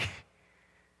study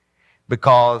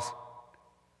because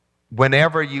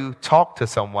whenever you talk to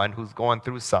someone who's going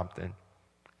through something,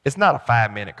 it's not a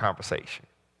 5-minute conversation.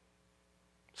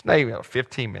 It's not even a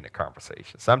 15-minute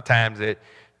conversation. Sometimes it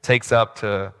takes up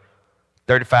to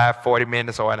 35, 40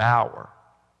 minutes or an hour.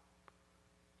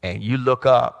 And you look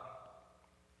up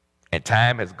and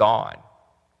time is gone.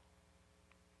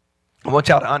 I want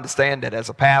y'all to understand that as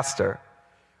a pastor,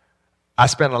 I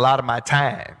spend a lot of my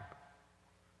time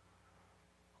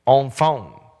on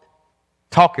phone,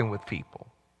 talking with people,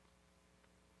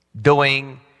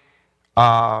 giving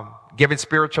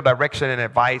spiritual direction and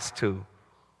advice to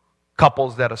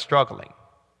couples that are struggling,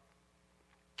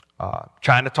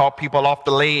 trying to talk people off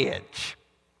the ledge,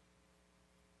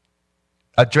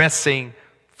 addressing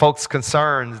folks'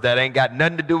 concerns that ain't got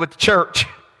nothing to do with the church,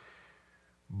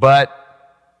 but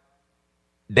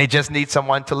they just need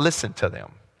someone to listen to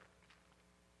them.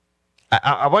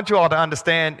 I want you all to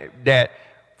understand that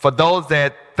for those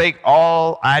that think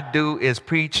all I do is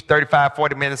preach 35,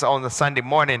 40 minutes on a Sunday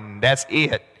morning, and that's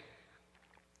it,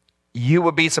 you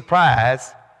would be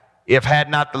surprised if had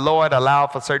not the Lord allowed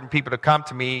for certain people to come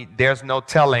to me, there's no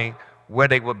telling where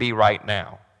they would be right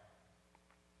now.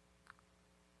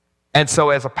 And so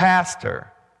as a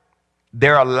pastor,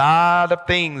 there are a lot of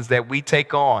things that we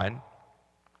take on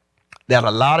that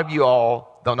a lot of you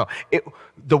all don't know.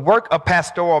 The work of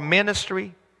pastoral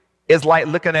ministry is like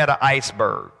looking at an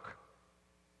iceberg.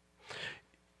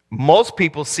 Most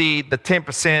people see the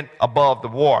 10% above the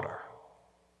water.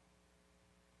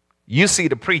 You see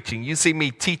the preaching. You see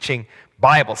me teaching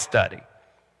Bible study.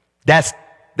 That's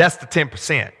the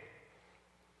 10%.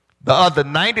 The other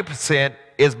 90%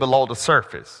 is below the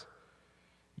surface.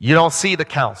 You don't see the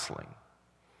counseling.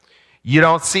 You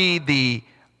don't see the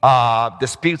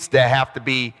disputes that have to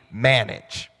be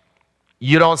managed.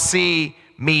 You don't see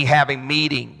me having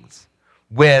meetings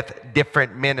with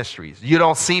different ministries. You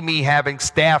don't see me having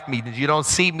staff meetings. You don't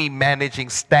see me managing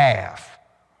staff.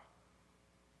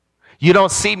 You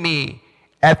don't see me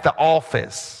at the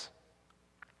office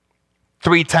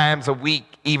 3 times a week,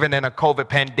 even in a COVID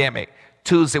pandemic,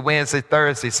 Tuesday, Wednesday,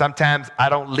 Thursday. Sometimes I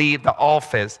don't leave the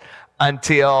office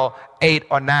until 8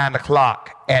 or 9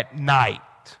 o'clock at night.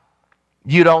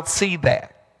 You don't see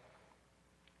that.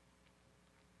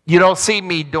 You don't see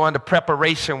me doing the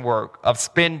preparation work of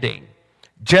spending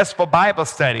just for Bible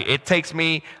study. It takes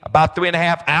me about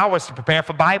 3.5 hours to prepare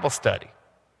for Bible study.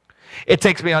 It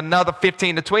takes me another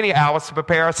 15 to 20 hours to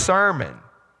prepare a sermon.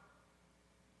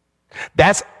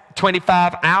 That's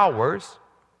 25 hours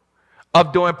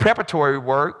of doing preparatory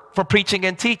work for preaching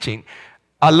and teaching,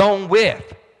 along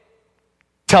with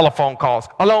telephone calls,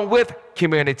 along with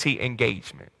community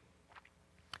engagement.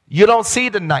 You don't see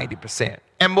the 90%.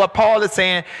 And what Paul is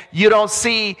saying, you don't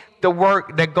see the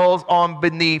work that goes on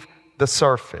beneath the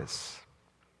surface.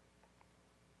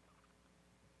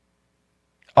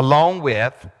 Along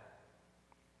with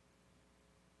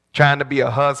trying to be a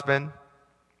husband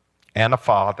and a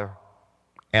father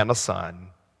and a son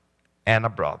and a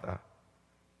brother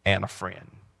and a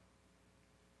friend.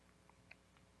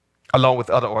 Along with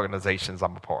other organizations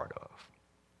I'm a part of.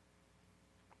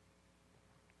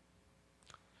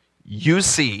 You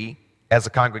see, as a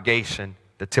congregation,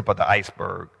 the tip of the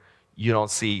iceberg. You don't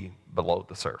see below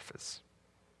the surface.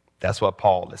 That's what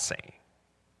Paul is saying.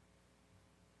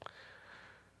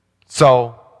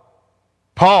 So,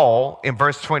 Paul, in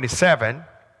verse 27,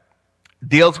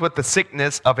 deals with the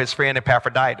sickness of his friend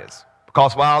Epaphroditus.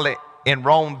 Because while in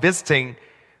Rome visiting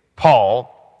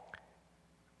Paul,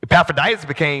 Epaphroditus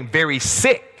became very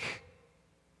sick.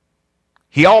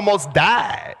 He almost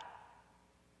died.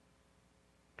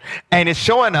 And it's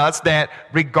showing us that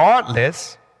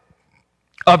regardless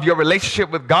of your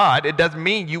relationship with God, it doesn't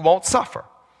mean you won't suffer.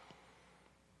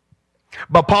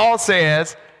 But Paul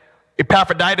says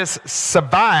Epaphroditus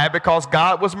survived because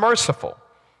God was merciful.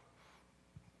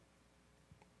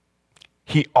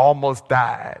 He almost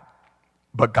died,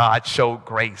 but God showed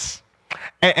grace.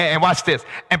 And watch this.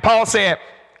 And Paul said,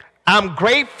 I'm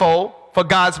grateful for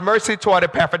God's mercy toward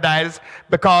Epaphroditus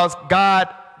because God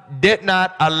did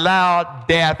not allow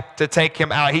death to take him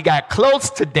out. He got close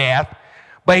to death,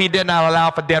 but he did not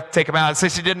allow for death to take him out. And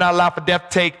since he did not allow for death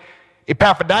to take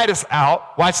Epaphroditus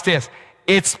out, watch this,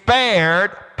 it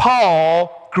spared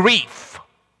Paul grief.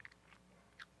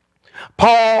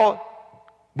 Paul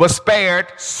was spared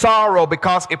sorrow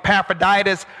because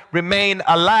Epaphroditus remained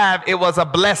alive. It was a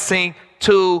blessing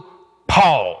to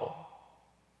Paul.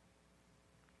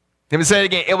 Let me say it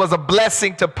again. It was a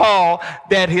blessing to Paul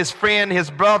that his friend, his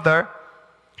brother,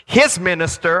 his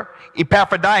minister,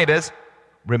 Epaphroditus,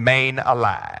 remained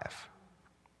alive.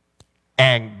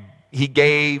 And he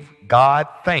gave God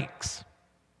thanks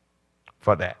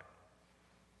for that.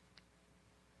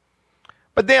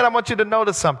 But then I want you to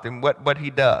notice something, what he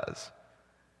does.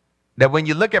 That when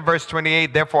you look at verse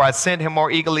 28, therefore I send him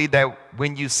more eagerly, that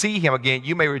when you see him again,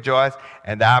 you may rejoice,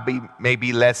 and may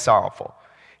be less sorrowful.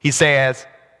 He says,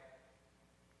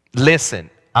 listen,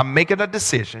 I'm making a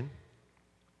decision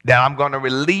that I'm going to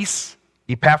release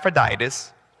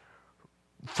Epaphroditus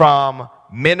from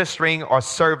ministering or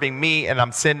serving me, and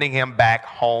I'm sending him back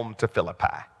home to Philippi.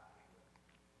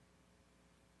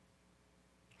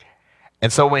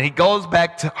 And so when he goes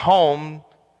back to home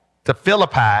to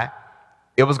Philippi,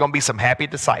 it was going to be some happy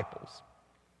disciples.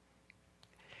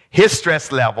 His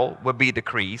stress level would be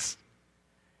decreased.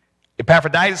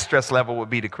 Epaphroditus' stress level would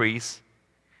be decreased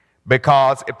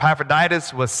because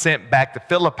Epaphroditus was sent back to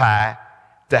Philippi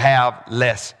to have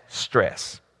less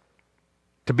stress,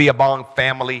 to be among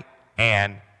family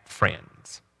and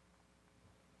friends.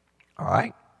 All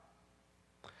right.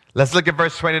 Let's look at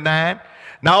verse 29.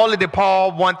 Not only did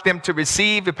Paul want them to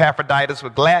receive Epaphroditus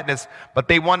with gladness,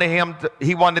 but he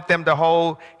wanted them to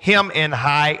hold him in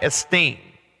high esteem.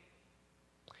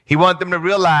 He wanted them to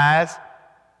realize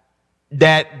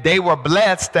that they were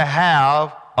blessed to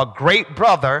have a great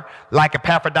brother like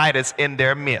Epaphroditus in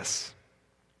their midst.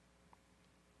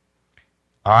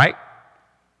 All right?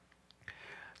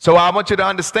 So I want you to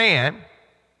understand,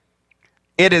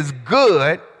 it is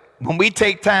good when we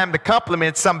take time to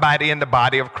compliment somebody in the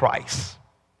body of Christ.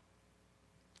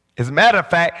 As a matter of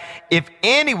fact, if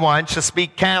anyone should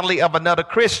speak kindly of another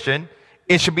Christian,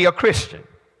 it should be a Christian.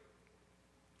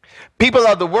 People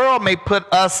of the world may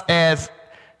put us as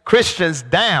Christians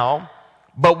down,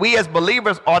 but we as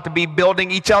believers ought to be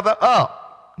building each other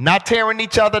up, not tearing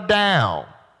each other down.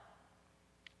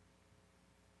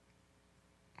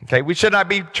 Okay, we should not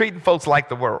be treating folks like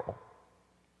the world.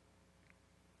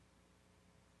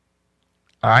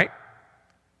 All right?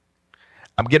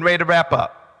 I'm getting ready to wrap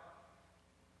up.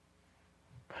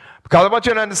 Because I want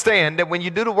you to understand that when you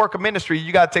do the work of ministry,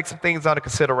 you got to take some things under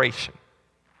consideration.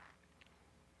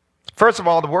 First of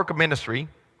all, the work of ministry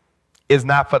is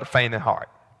not for the faint of heart.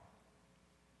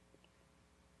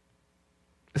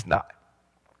 It's not.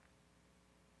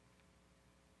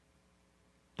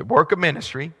 The work of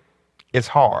ministry is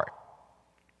hard.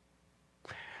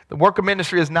 The work of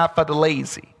ministry is not for the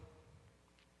lazy.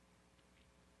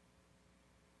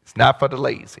 It's not for the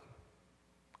lazy.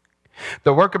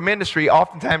 The work of ministry,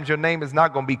 oftentimes your name is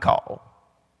not going to be called.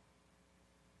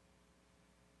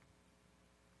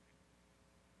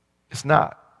 It's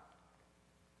not.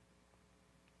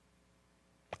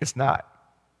 It's not.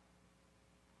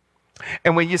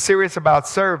 And when you're serious about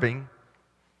serving,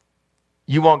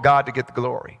 you want God to get the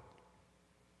glory.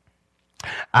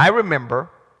 I remember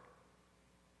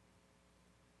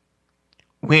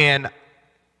when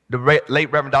the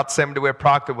late Reverend Dr. Samuel DeWitt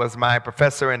Proctor was my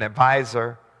professor and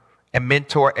advisor and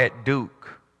mentor at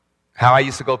Duke, how I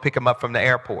used to go pick him up from the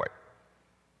airport.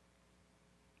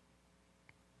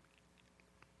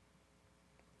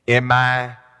 In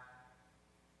my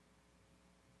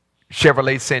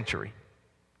Chevrolet Century.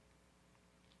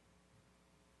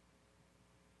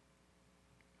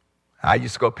 I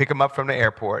used to go pick him up from the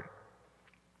airport.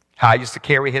 How I used to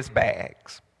carry his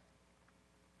bags.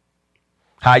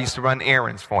 How I used to run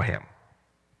errands for him.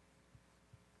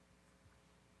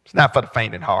 It's not for the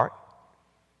faint of heart.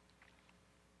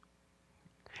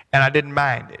 And I didn't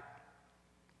mind it.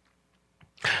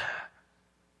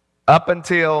 Up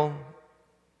until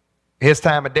his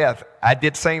time of death, I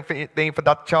did the same thing for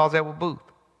Dr. Charles Edward Booth.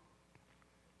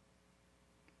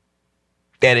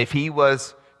 That if he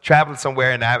was traveling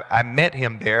somewhere and I met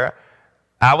him there,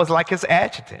 I was like his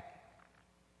adjutant.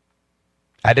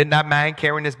 I did not mind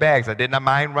carrying his bags. I did not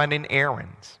mind running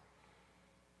errands.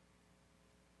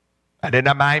 I did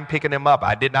not mind picking him up.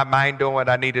 I did not mind doing what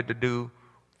I needed to do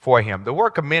for him. The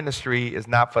work of ministry is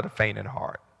not for the faint of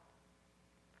heart.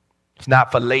 It's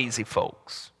not for lazy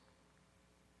folks.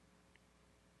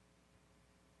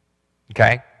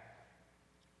 Okay?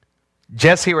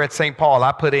 Just here at St. Paul,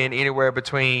 I put in anywhere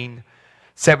between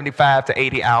 75 to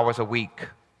 80 hours a week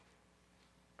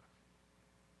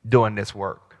doing this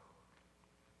work.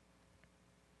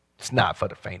 It's not for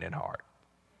the faint of heart.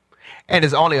 And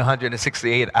it's only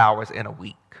 168 hours in a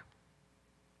week.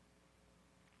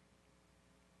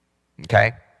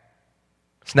 Okay?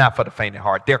 It's not for the faint of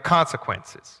heart. There are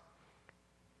consequences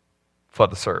for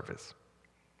the service.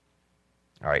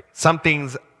 All right? Some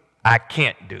things I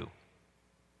can't do.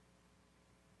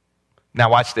 Now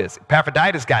watch this.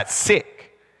 Epaphroditus got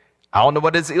sick. I don't know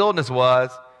what his illness was,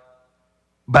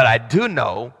 but I do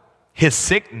know his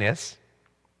sickness,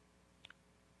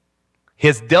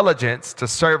 his diligence to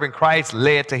serving Christ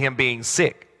led to him being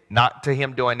sick, not to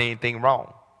him doing anything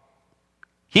wrong.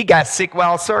 He got sick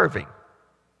while serving.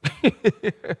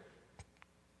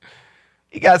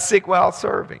 He got sick while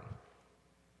serving.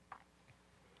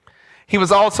 He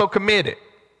was also committed.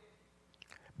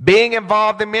 Being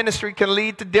involved in ministry can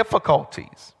lead to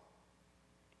difficulties.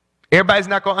 Everybody's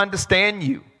not going to understand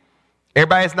you.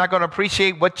 Everybody's not going to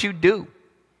appreciate what you do.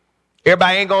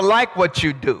 Everybody ain't going to like what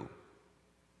you do.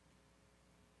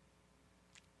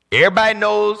 Everybody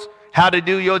knows how to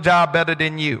do your job better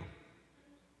than you.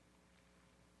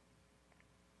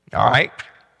 All right?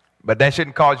 But that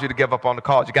shouldn't cause you to give up on the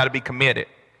cause. You got to be committed.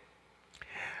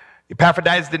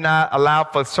 Epaphroditus did not allow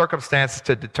for circumstances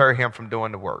to deter him from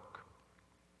doing the work.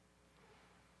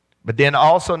 But then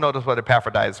also notice what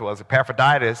Epaphroditus was.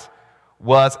 Epaphroditus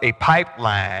was a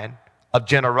pipeline of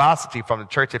generosity from the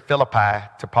church at Philippi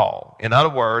to Paul. In other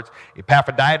words,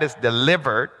 Epaphroditus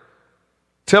delivered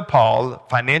to Paul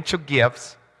financial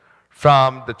gifts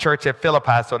from the church at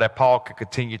Philippi so that Paul could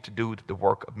continue to do the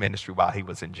work of ministry while he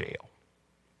was in jail.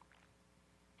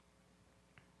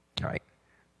 All right.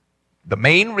 The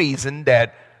main reason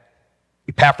that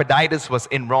Epaphroditus was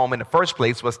in Rome in the first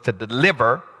place was to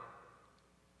deliver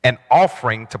an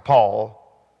offering to Paul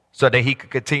so that he could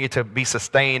continue to be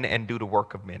sustained and do the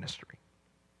work of ministry.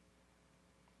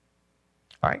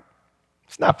 All right?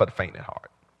 It's not for the faint of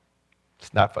heart.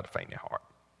 It's not for the faint of heart.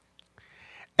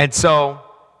 And so,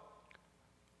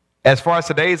 as far as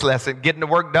today's lesson, getting the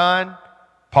work done,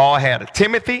 Paul had a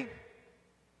Timothy,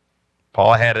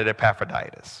 Paul had an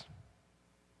Epaphroditus.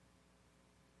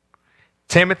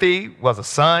 Timothy was a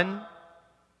son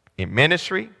in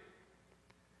ministry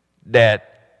that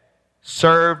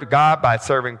served God by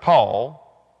serving Paul.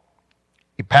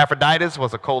 Epaphroditus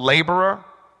was a co-laborer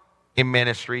in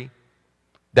ministry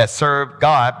that served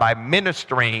God by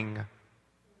ministering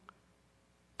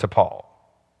to Paul.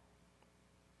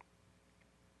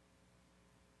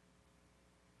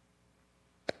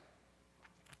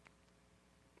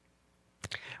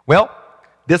 Well,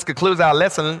 this concludes our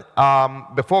lesson.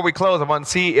 Before we close, I want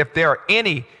to see if there are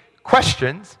any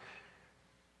questions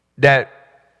that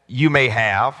you may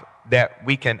have that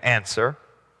we can answer.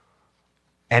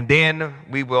 And then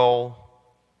we will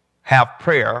have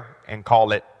prayer and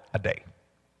call it a day.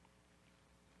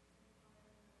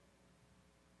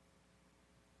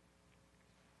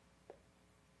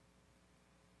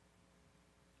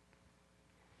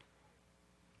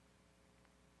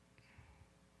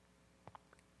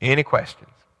 Any questions?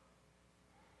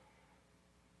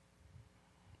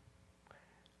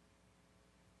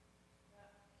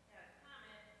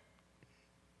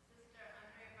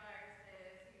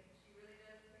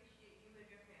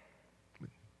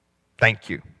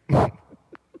 Thank you.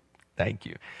 Thank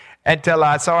you. Until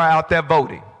I saw her out there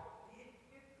voting.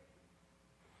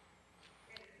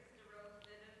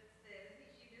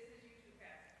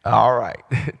 All right.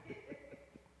 Well,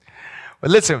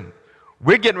 listen,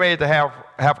 we're getting ready to have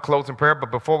a closing prayer,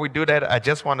 but before we do that, I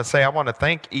just want to say I want to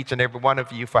thank each and every one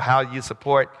of you for how you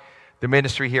support the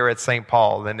ministry here at St.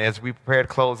 Paul. And as we prepare to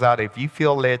close out, if you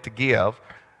feel led to give,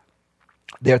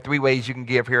 there are 3 ways you can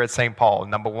give here at St. Paul.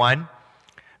 Number 1,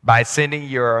 by sending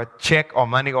your check or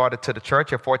money order to the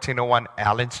church at 1401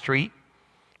 Allen Street,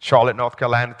 Charlotte, North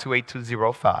Carolina,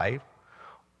 28205.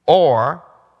 Or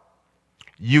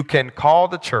you can call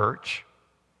the church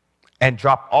and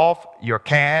drop off your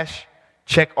cash,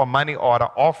 check, or money order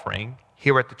offering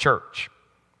here at the church.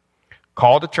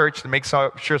 Call the church to make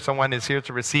sure someone is here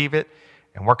to receive it,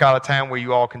 and work out a time where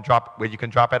you can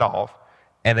drop it off,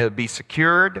 and it will be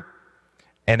secured,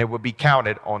 and it will be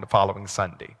counted on the following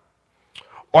Sunday.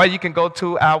 Or you can go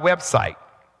to our website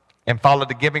and follow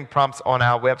the giving prompts on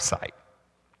our website.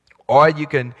 Or you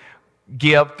can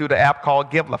give through the app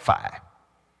called Givelify.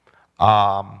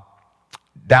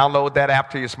 Download that app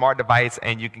to your smart device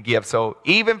and you can give. So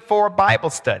even for a Bible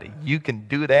study, you can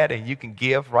do that and you can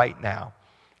give right now.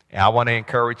 And I want to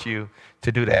encourage you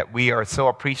to do that. We are so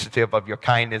appreciative of your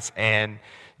kindness and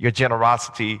your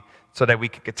generosity so that we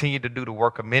can continue to do the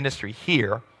work of ministry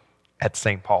here at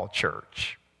St. Paul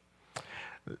Church.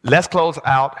 Let's close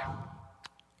out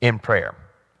in prayer.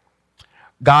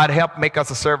 God, help make us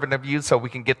a servant of you so we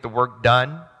can get the work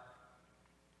done.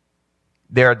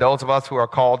 There are those of us who are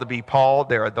called to be Paul.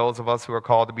 There are those of us who are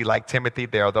called to be like Timothy.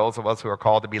 There are those of us who are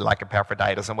called to be like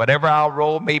Epaphroditus. And whatever our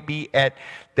role may be at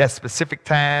that specific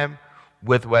time,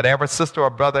 with whatever sister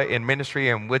or brother in ministry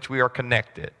in which we are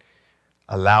connected,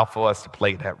 allow for us to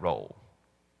play that role.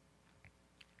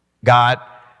 God,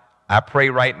 I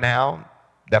pray right now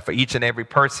that for each and every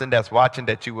person that's watching,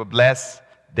 that you will bless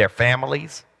their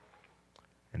families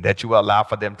and that you will allow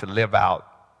for them to live out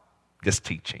this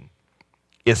teaching.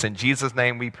 It's in Jesus'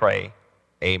 name we pray.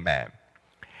 Amen.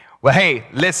 Well, hey,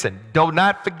 listen, do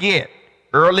not forget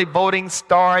Early voting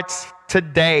starts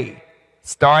today.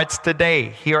 Starts today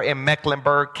here in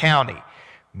Mecklenburg County.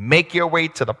 Make your way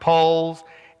to the polls.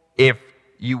 If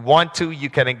you want to, you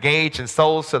can engage in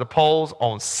souls to the polls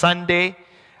on Sunday.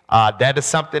 That is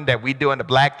something that we do in the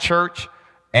Black church.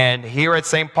 And here at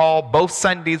St. Paul, both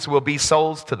Sundays will be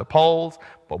souls to the polls.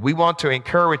 But we want to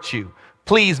encourage you.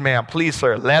 Please, ma'am, please,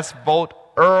 sir, let's vote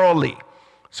early,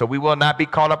 so we will not be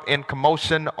caught up in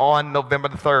commotion on November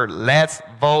the 3rd. Let's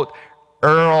vote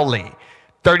early.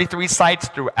 33 sites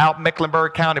throughout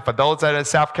Mecklenburg County. For those that are in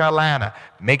South Carolina,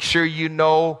 make sure you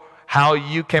know how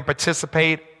you can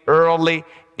participate early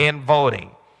in voting.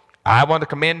 I want to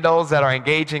commend those that are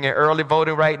engaging in early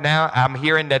voting right now. I'm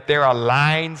hearing that there are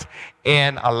lines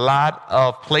in a lot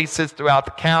of places throughout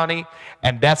the county,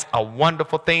 and that's a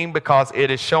wonderful thing because it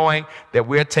is showing that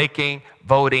we're taking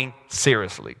voting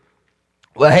seriously.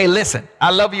 Well, hey, listen,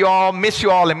 I love you all, miss you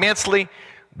all immensely.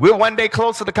 We're one day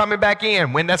closer to coming back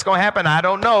in. When that's going to happen, I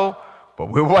don't know, but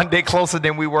we're one day closer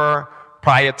than we were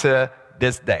prior to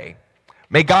this day.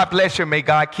 May God bless you. May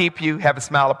God keep you, have a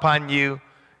smile upon you.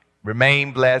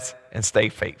 Remain blessed and stay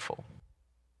faithful.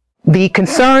 The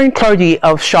concerned clergy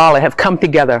of Charlotte have come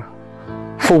together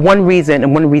for one reason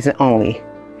and one reason only,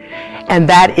 and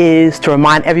that is to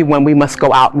remind everyone we must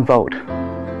go out and vote.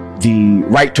 The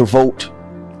right to vote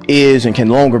is and can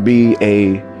no longer be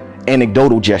an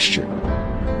anecdotal gesture,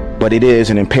 but it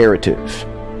is an imperative.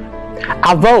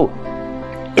 Our vote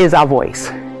is our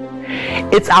voice.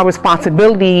 It's our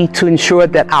responsibility to ensure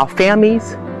that our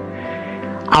families,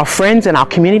 our friends, and our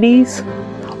communities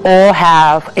all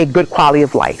have a good quality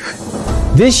of life.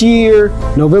 This year,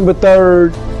 November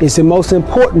 3rd, is the most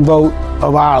important vote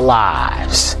of our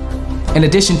lives. In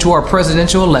addition to our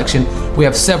presidential election, we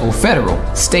have several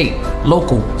federal, state,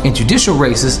 local, and judicial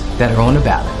races that are on the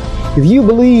ballot. If you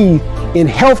believe in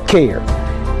health care,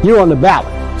 you're on the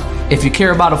ballot. If you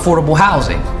care about affordable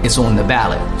housing, it's on the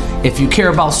ballot. If you care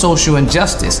about social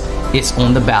injustice, it's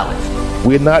on the ballot.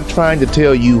 We're not trying to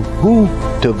tell you who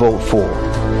to vote for.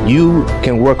 You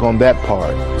can work on that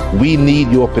part. We need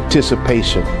your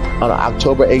participation. On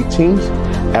October 18th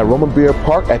at Roman Beer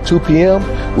Park at 2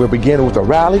 p.m., we're beginning with a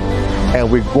rally,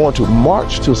 and we're going to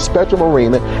march to Spectrum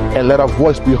Arena and let our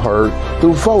voice be heard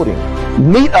through voting.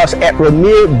 Meet us at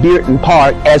Ramir Bearden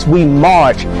Park as we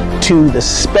march to the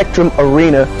Spectrum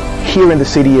Arena here in the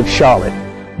city of Charlotte.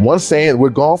 One saying, we're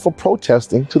going for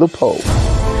protesting to the polls.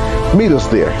 Meet us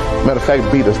there. Matter of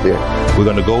fact, beat us there. We're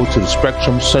going to go to the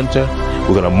Spectrum Center.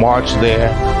 We're going to march there.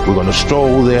 We're going to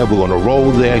stroll there. We're going to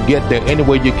roll there. Get there any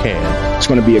way you can. It's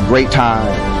going to be a great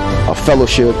time of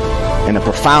fellowship and a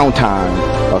profound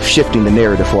time of shifting the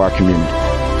narrative for our community.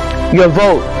 Your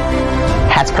vote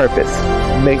has purpose.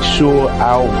 Make sure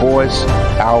our voice,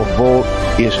 our vote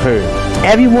is heard.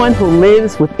 Everyone who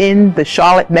lives within the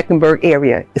Charlotte-Mecklenburg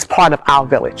area is part of our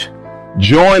village.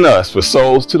 Join us for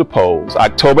Souls to the Polls,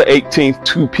 October 18th,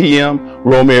 2 p.m.,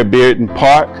 Romare Bearden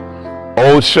Park,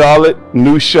 Old Charlotte,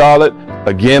 New Charlotte.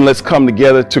 Again, let's come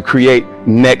together to create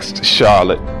Next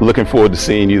Charlotte. Looking forward to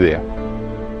seeing you there.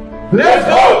 Let's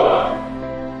vote!